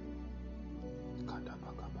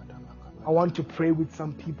 I want to pray with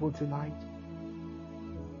some people tonight.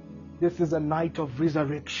 This is a night of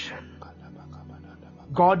resurrection.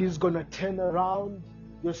 God is going to turn around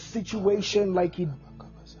your situation like He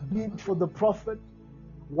did for the prophet.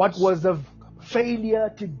 What was a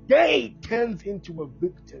failure today turns into a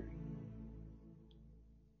victory.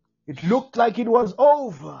 It looked like it was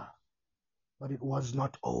over, but it was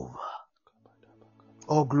not over.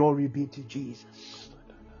 Oh, glory be to Jesus.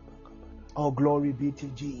 Oh, glory be to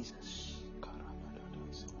Jesus.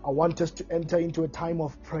 I want us to enter into a time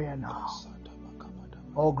of prayer now.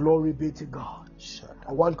 Oh, glory be to God.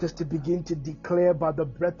 I want us to begin to declare by the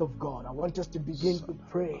breath of God. I want us to begin to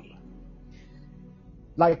pray.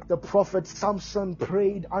 Like the prophet Samson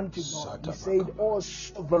prayed unto God. He said, "Oh,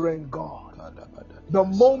 sovereign God." The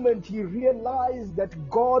moment he realized that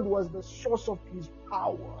God was the source of his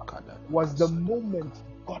power was the moment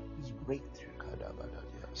he got his breakthrough.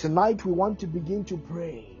 Tonight we want to begin to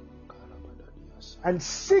pray and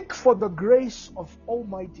seek for the grace of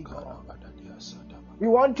Almighty God. We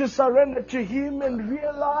want to surrender to Him and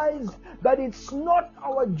realize that it's not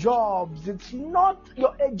our jobs, it's not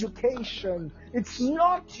your education, it's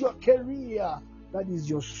not your career that is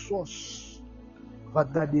your source,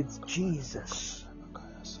 but that it's Jesus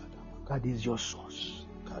that is your source.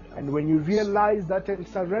 And when you realize that and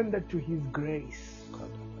surrender to His grace,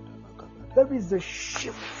 there is a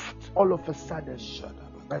shift all of a sudden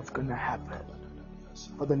that's going to happen.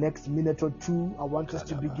 For the next minute or two, I want us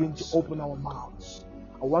to begin to open our mouths.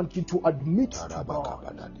 I want you to admit to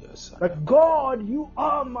God that, God, you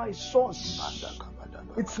are my source.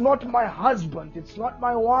 It's not my husband. It's not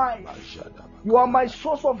my wife. You are my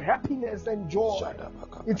source of happiness and joy.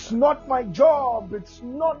 It's not my job. It's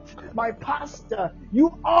not my pastor.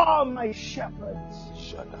 You are my shepherd.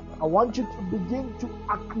 I want you to begin to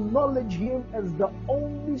acknowledge Him as the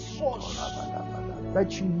only source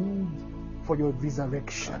that you need for your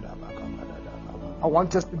resurrection. I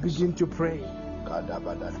want us to begin to pray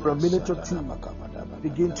for a minute or two.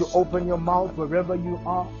 Begin to open your mouth wherever you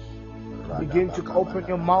are. Begin to open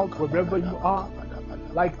your mouth wherever you are.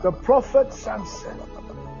 Like the prophet Samson.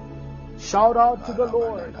 Shout out to the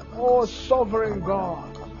Lord. Oh, sovereign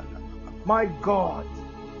God, my God,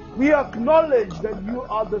 we acknowledge that you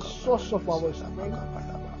are the source of our strength.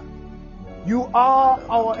 You are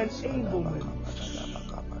our enablement.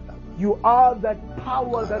 You are that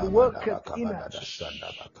power that worketh in us.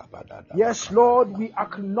 Yes, Lord, we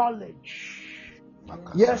acknowledge.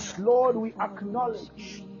 Yes, Lord, we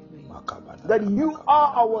acknowledge that you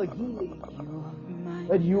are our healing,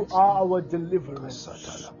 that you are our deliverance.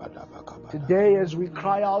 Today, as we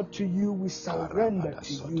cry out to you, we surrender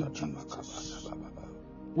to you, Jesus.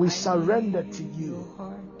 We surrender to you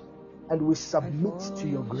and we submit to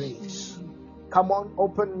your grace. Come on,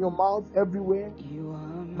 open your mouth everywhere.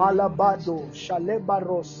 Malabado,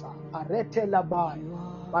 Shalebarosa, Arete Labai,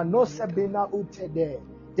 Manosa Bina Utede,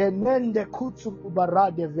 Denende Kutsu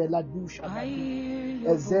Barade Veladusha,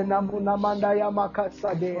 Ezena Munamandaya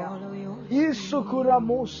Makasadea, Isukura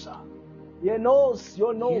Musa, Yenos,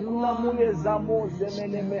 Yono Kunamuye Zamo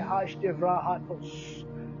Zemene Mehashte Vrahatos,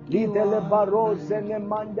 Lidele Baro Zene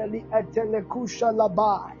Mandeli Etele Kusha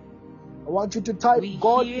Labai, I want you to type,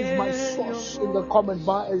 God is my source, in the comment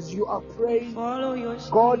bar as you are praying.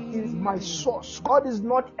 God is my source. God is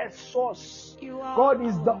not a source. God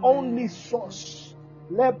is the only source.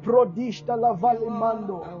 Leprodishta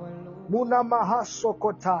lavalimando. Muna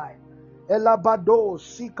mahasokotai. Elabado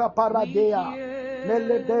sika paradea.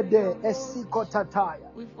 Melebede esikotataya.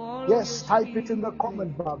 Yes, type it in the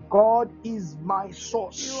comment bar. God is my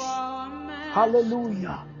source.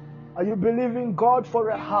 Hallelujah. Are you believing God for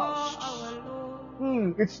a house?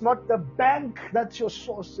 It's not the bank that's your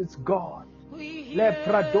source, it's God. Le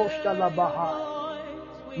pradosha la bahai.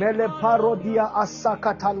 Mele parodia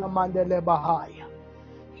asakata la mandele bahai.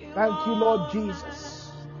 Thank you, Lord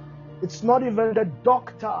Jesus. It's not even the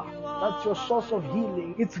doctor that's your source of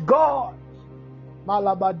healing, it's God.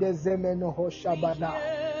 Malabade zemeno hoshabada.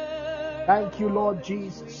 Thank you, Lord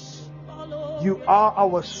Jesus. You are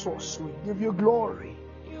our source. We give you glory.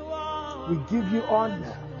 We give you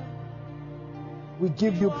honor. We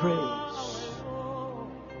give you praise.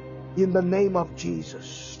 In the name of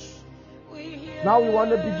Jesus. Now we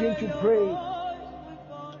want to begin to pray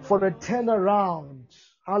for a turnaround.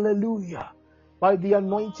 Hallelujah. By the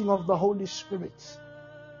anointing of the Holy Spirit.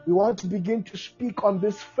 We want to begin to speak on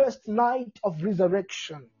this first night of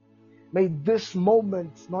resurrection. May this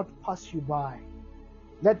moment not pass you by.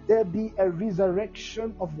 Let there be a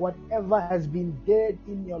resurrection of whatever has been dead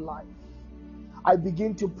in your life. I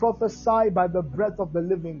begin to prophesy by the breath of the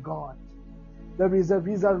living God. There is a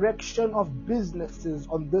resurrection of businesses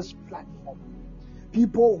on this platform.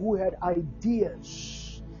 People who had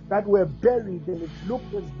ideas that were buried and it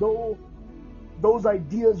looked as though those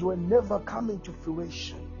ideas were never coming to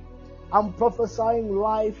fruition. I'm prophesying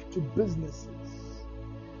life to businesses.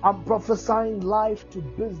 I'm prophesying life to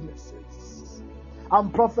businesses. I'm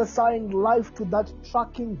prophesying life to that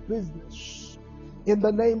trucking business. In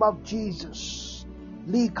the name of Jesus.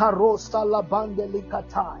 Likarosa labande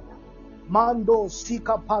likataya. Mando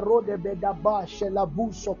sika parode bedaba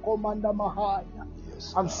shelabuso komanda mahaya.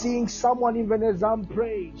 I'm seeing someone even as I'm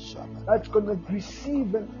praying that's going to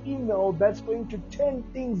receive an email that's going to turn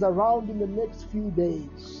things around in the next few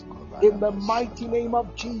days. In the mighty name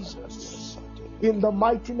of Jesus. In the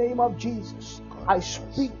mighty name of Jesus. I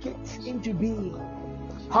speak it into being.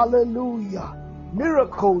 Hallelujah.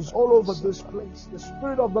 Miracles all over this place. The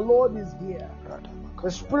Spirit of the Lord is here. The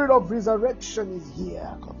Spirit of resurrection is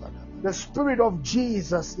here. The Spirit of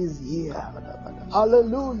Jesus is here.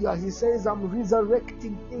 Hallelujah. He says, I'm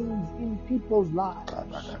resurrecting things in people's lives.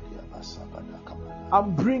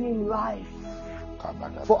 I'm bringing life.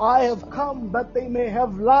 For I have come that they may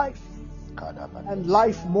have life and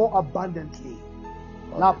life more abundantly.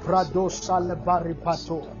 La pradosa le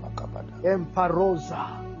baripato.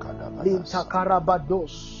 Emparosa. Linta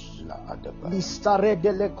carabados. Listare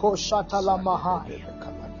de le koshata la mahai.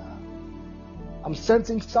 I'm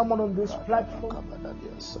sensing someone on this platform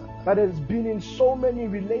that has been in so many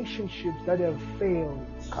relationships that have failed.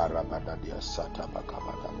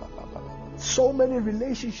 So many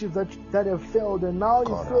relationships that have failed, and now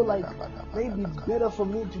you feel like maybe it's better for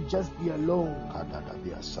me to just be alone.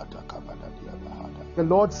 The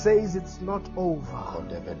Lord says it's not over.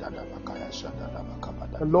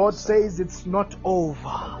 The Lord says it's not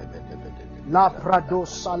over. La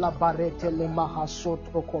pradosa la barete le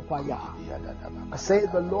mahasoto kopaya. I say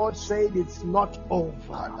the Lord said it's not over.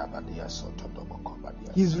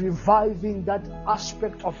 He's reviving that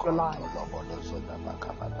aspect of your life.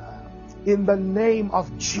 In the name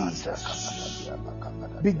of Jesus,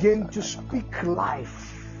 begin to speak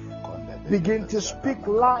life. Begin to speak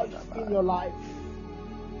life in your life.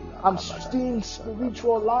 I'm seeing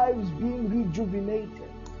spiritual lives being rejuvenated.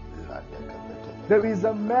 There is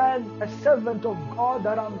a man, a servant of God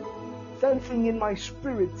that I'm sensing in my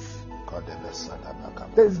spirit.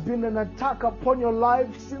 There's been an attack upon your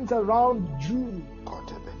life since around June.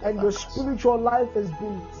 And your spiritual life has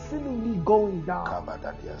been seemingly going down.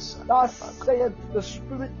 Thus saith the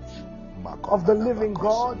Spirit of the living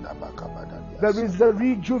God. There is a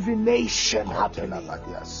rejuvenation happening.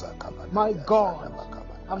 My God,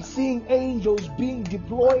 I'm seeing angels being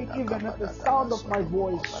deployed even at the sound of my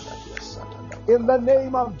voice. In the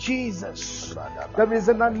name of Jesus, there is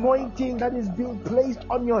an anointing that is being placed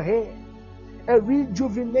on your head. A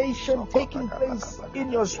rejuvenation taking place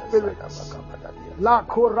in your spirit. La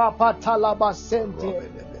korapata labasente,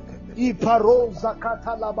 iparoza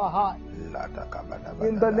katalabahai.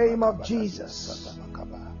 In the name of Jesus.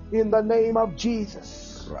 In the name of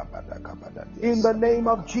Jesus. In the name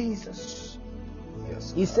of Jesus.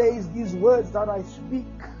 He says these words that I speak,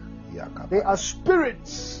 they are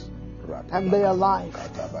spirits and they are life.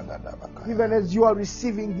 Even as you are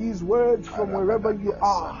receiving these words from wherever you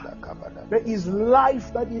are, There is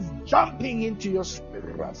life that is jumping into your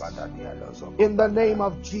spirit. In the name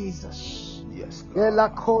of Jesus. Yes,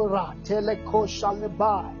 Elakora teleko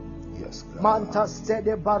shalebai. Yes, Manta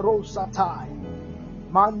sede barosatai.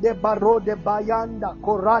 Mande barode bayanda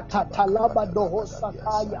korata talaba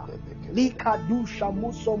dohosataya. Likadusha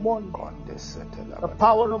musomon. The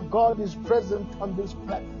power of God is present on this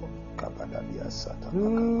platform.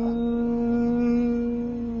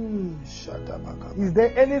 Is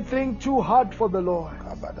there anything too hard for the Lord?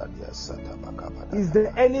 Is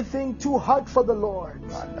there anything too hard for the Lord?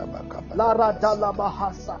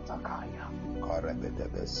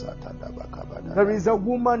 There is a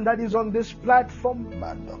woman that is on this platform.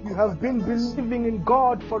 You have been believing in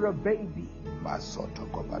God for a baby.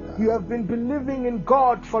 You have been believing in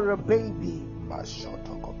God for a baby.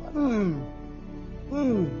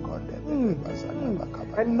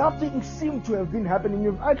 And nothing seemed to have been happening.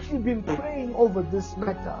 You've actually been praying over this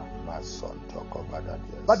matter.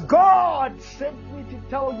 But God sent me to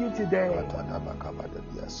tell you today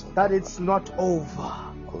that it's not over.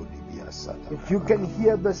 If you can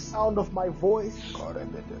hear the sound of my voice,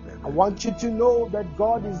 I want you to know that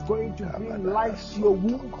God is going to bring life to your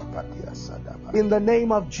womb. In the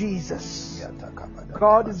name of Jesus,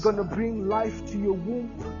 God is going to bring life to your womb.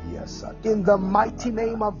 In the mighty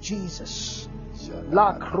name of Jesus.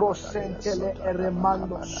 La crosentele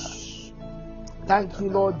eremandos. Thank you,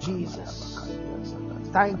 Lord Jesus.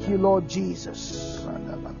 Thank you, Lord Jesus.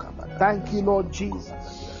 Thank you, Lord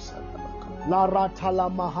Jesus. La ratala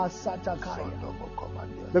mahasatakaya.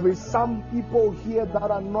 There is some people here that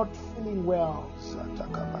are not feeling well.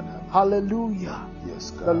 Hallelujah.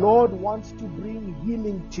 The Lord wants to bring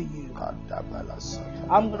healing to you.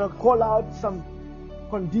 I'm going to call out some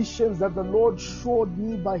conditions that the Lord showed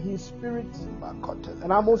me by His Spirit,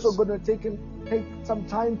 and I'm also going to take some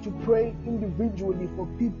time to pray individually for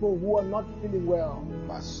people who are not feeling well.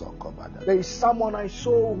 There is someone I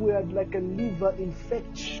saw who had like a liver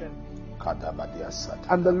infection,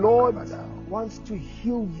 and the Lord wants to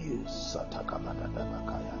heal you.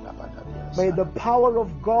 May the power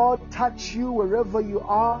of God touch you wherever you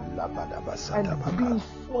are and bring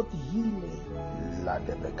forth healing.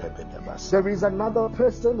 There is another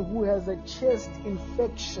person who has a chest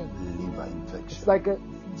infection. Liver infection. It's like a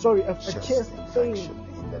chest pain.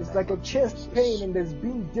 It's like a chest pain, and there's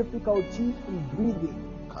been difficulty in breathing.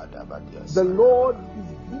 The Lord is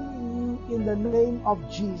healing you in the name of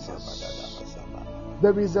Jesus.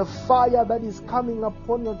 There is a fire that is coming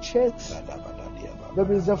upon your chest.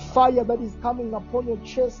 There is a fire that is coming upon your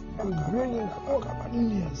chest and bringing forth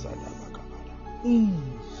ease.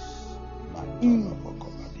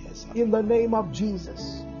 In the name of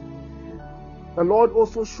Jesus. The Lord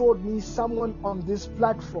also showed me someone on this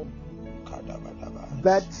platform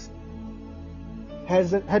that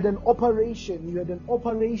had an operation. You had an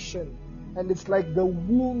operation, and it's like the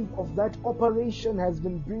wound of that operation has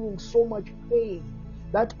been bringing so much pain.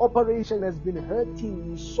 That operation has been hurting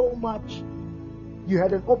you so much. You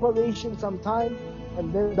had an operation sometime,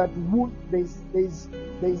 and then that wound, there's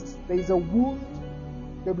a wound.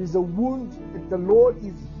 There is a wound that the Lord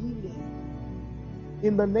is healing.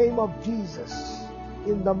 In the name of Jesus.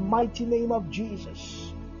 In the mighty name of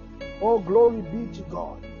Jesus. Oh, glory be to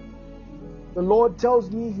God. The Lord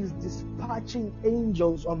tells me He's dispatching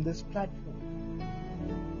angels on this platform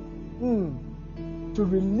to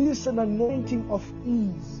release an anointing of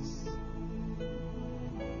ease.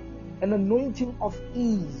 An anointing of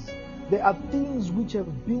ease. There are things which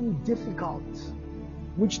have been difficult,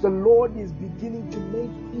 which the Lord is beginning to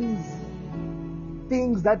make easy.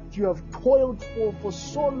 Things that you have toiled for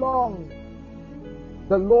so long,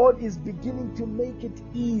 the Lord is beginning to make it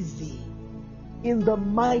easy. In the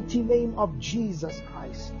mighty name of Jesus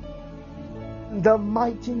Christ. In the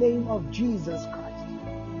mighty name of Jesus Christ.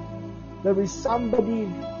 There is somebody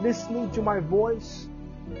listening to my voice.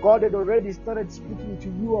 God had already started speaking to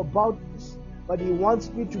you about this, but He wants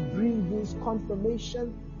me to bring this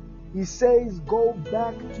confirmation. He says, go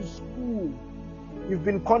back to school. You've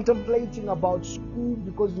been contemplating about school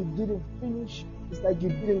because you didn't finish. It's like you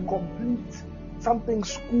didn't complete something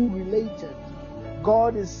school related.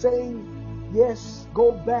 God is saying, yes,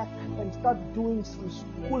 go back and start doing some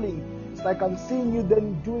schooling. It's like I'm seeing you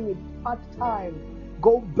then doing it part-time.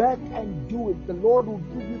 Go back and do it. The Lord will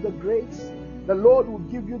give you the grace. The Lord will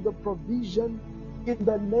give you the provision in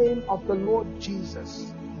the name of the Lord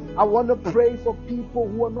Jesus. I want to pray for people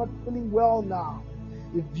who are not feeling well now.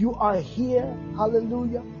 If you are here,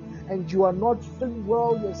 hallelujah, and you are not feeling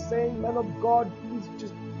well, you're saying, man of God, please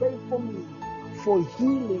just pray for me for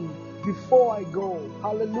healing before I go.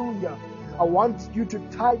 Hallelujah. I want you to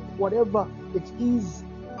type whatever it is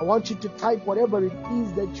I want you to type whatever it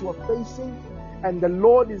is that you are facing, and the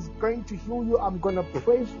Lord is going to heal you. I'm going to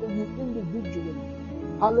pray for you individually.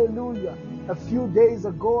 Hallelujah. A few days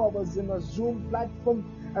ago, I was in a Zoom platform,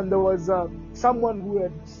 and there was someone who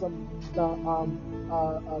had some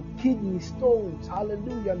kidney stones.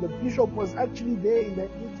 Hallelujah. And the bishop was actually there in that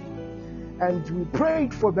meeting. And we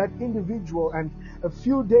prayed for that individual. And a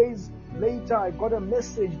few days later, I got a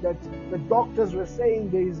message that the doctors were saying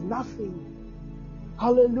there is nothing.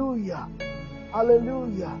 Hallelujah.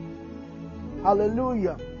 Hallelujah.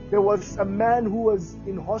 Hallelujah. There was a man who was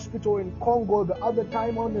in hospital in Congo the other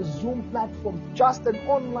time on a Zoom platform, just an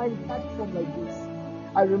online platform like this.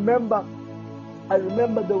 I remember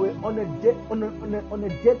they were on a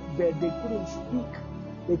deathbed. They couldn't speak,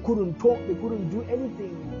 they couldn't talk, they couldn't do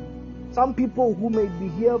anything. Some people who may be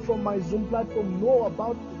here from my Zoom platform know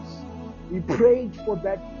about this. We prayed for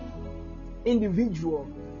that individual.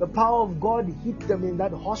 The power of God hit them in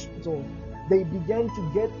that hospital. They began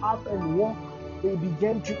to get up and walk. They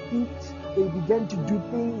began to eat. They began to do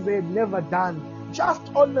things they had never done. Just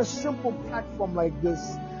on a simple platform like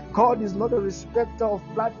this. God is not a respecter of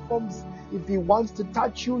platforms. If He wants to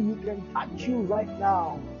touch you, He can touch you right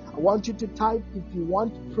now. I want you to type if you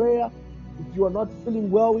want prayer. If you are not feeling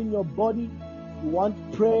well in your body, you want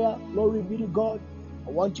prayer, glory be to God. I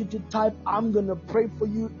want you to type, I'm going to pray for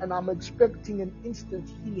you, and I'm expecting an instant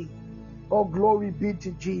healing. Oh, glory be to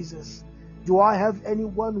Jesus. Do I have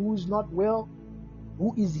anyone who's not well,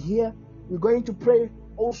 who is here? We're going to pray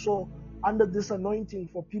also under this anointing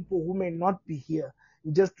for people who may not be here.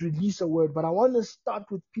 You just release a word, but I want to start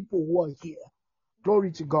with people who are here. Glory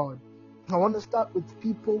to God. I want to start with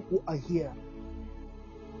people who are here.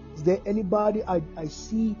 Is there anybody? I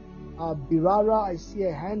see Birara, I see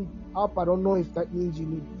a hand up. I don't know if that means you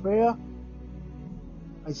need prayer.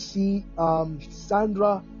 I see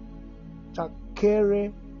Sandra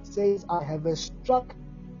Chakere says, I have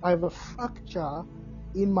a fracture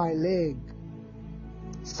in my leg.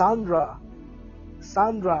 Sandra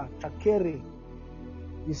Chakere,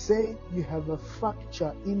 you say you have a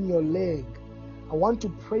fracture in your leg. I want to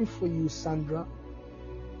pray for you, Sandra.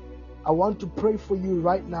 I want to pray for you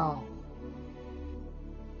right now.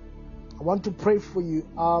 I want to pray for you.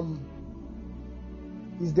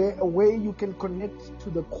 Is there a way you can connect to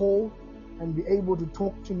the call and be able to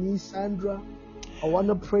talk to me, Sandra? I want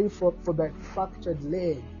to pray for that fractured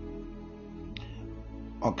leg.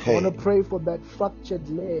 Okay. I want to pray for that fractured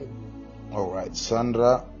leg. All right,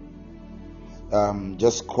 Sandra,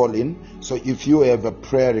 just call in. So if you have a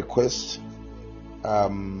prayer request,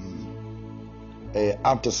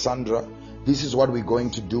 after Sandra, this is what we're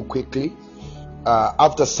going to do quickly.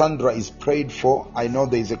 After Sandra is prayed for, I know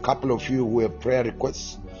there is a couple of you who have prayer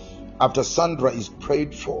requests. After Sandra is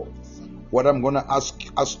prayed for, what I'm going to ask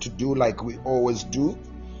us to do, like we always do,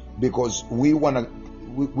 because we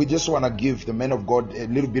just want to give the men of God a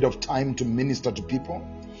little bit of time to minister to people,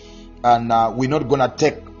 and we're not going to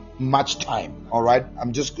take much time. All right,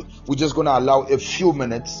 we're just going to allow a few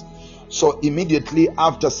minutes. So immediately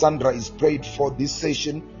after Sandra is prayed for, this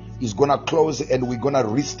session is going to close and we're going to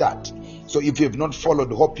restart. So if you have not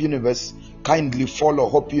followed Hope Universe, kindly follow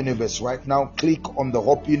Hope Universe right now. Click on the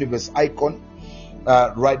Hope Universe icon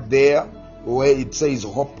right there where it says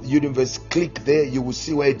Hope Universe. Click there, you will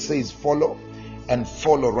see where it says follow, and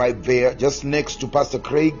follow right there. Just next to Pastor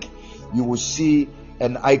Craig, you will see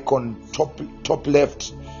an icon top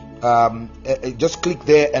left. Just click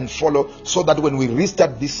there and follow, so that when we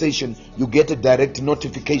restart this session, you get a direct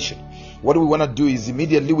notification. What we want to do is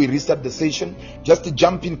immediately we restart the session, just to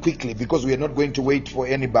jump in quickly, because we are not going to wait for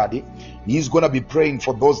anybody. He's going to be praying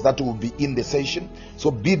for those that will be in the session.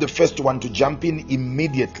 So be the first one to jump in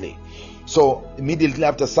immediately. So immediately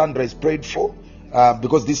after Sandra is prayed for,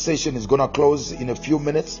 because this session is going to close in a few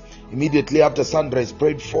minutes, immediately after Sandra is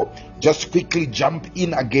prayed for, just quickly jump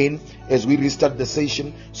in again as we restart the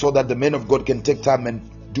session, so that the men of God can take time and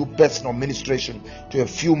do personal ministration to a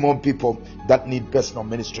few more people that need personal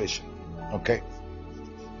ministration. Okay,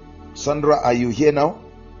 Sandra, are you here now?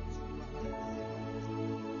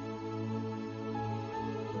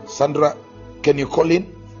 Sandra, can you call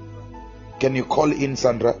in? Can you call in,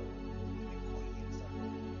 Sandra?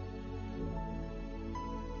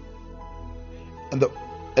 And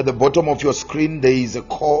at the bottom of your screen, there is a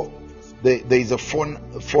call. There is a phone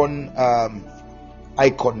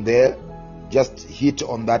icon there. Just hit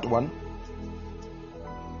on that one.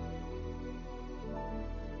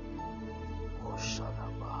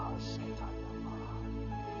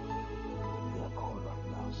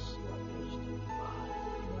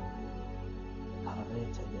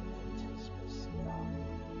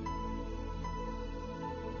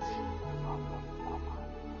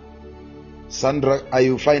 Sandra, are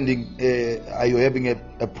you having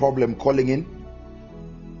a problem calling in?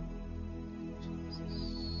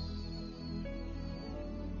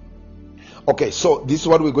 Okay, so this is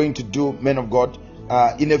what we're going to do, men of God.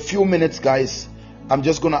 In a few minutes, guys, I'm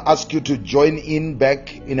just going to ask you to join in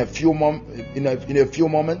back in a few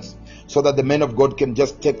moments, so that the men of God can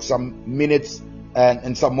just take some minutes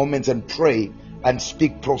and some moments and pray and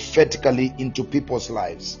speak prophetically into people's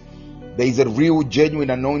lives. There is a real, genuine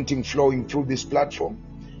anointing flowing through this platform,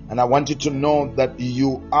 and I want you to know that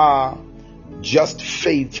you are just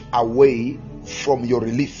faith away from your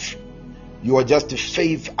relief. You are just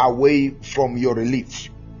faith away from your relief.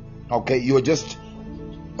 Okay, you are just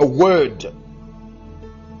a word.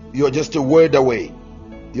 You are just a word away.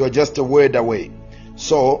 You are just a word away.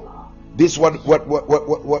 So this what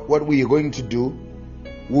we are going to do.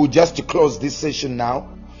 We'll just close this session now.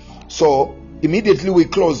 So immediately we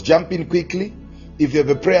close, jump in quickly. If you have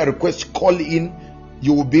a prayer request, call in.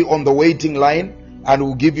 You will be on the waiting line, and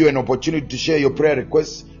we'll give you an opportunity to share your prayer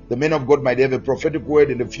requests. The man of God might have a prophetic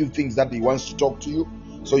word and a few things that he wants to talk to you,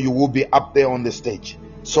 so you will be up there on the stage.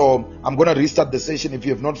 So I'm going to restart the session. If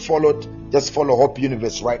you have not followed, just follow Hope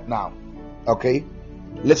Universe right now. Okay,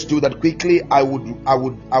 let's do that quickly. I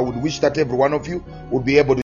would wish that every one of you would be able to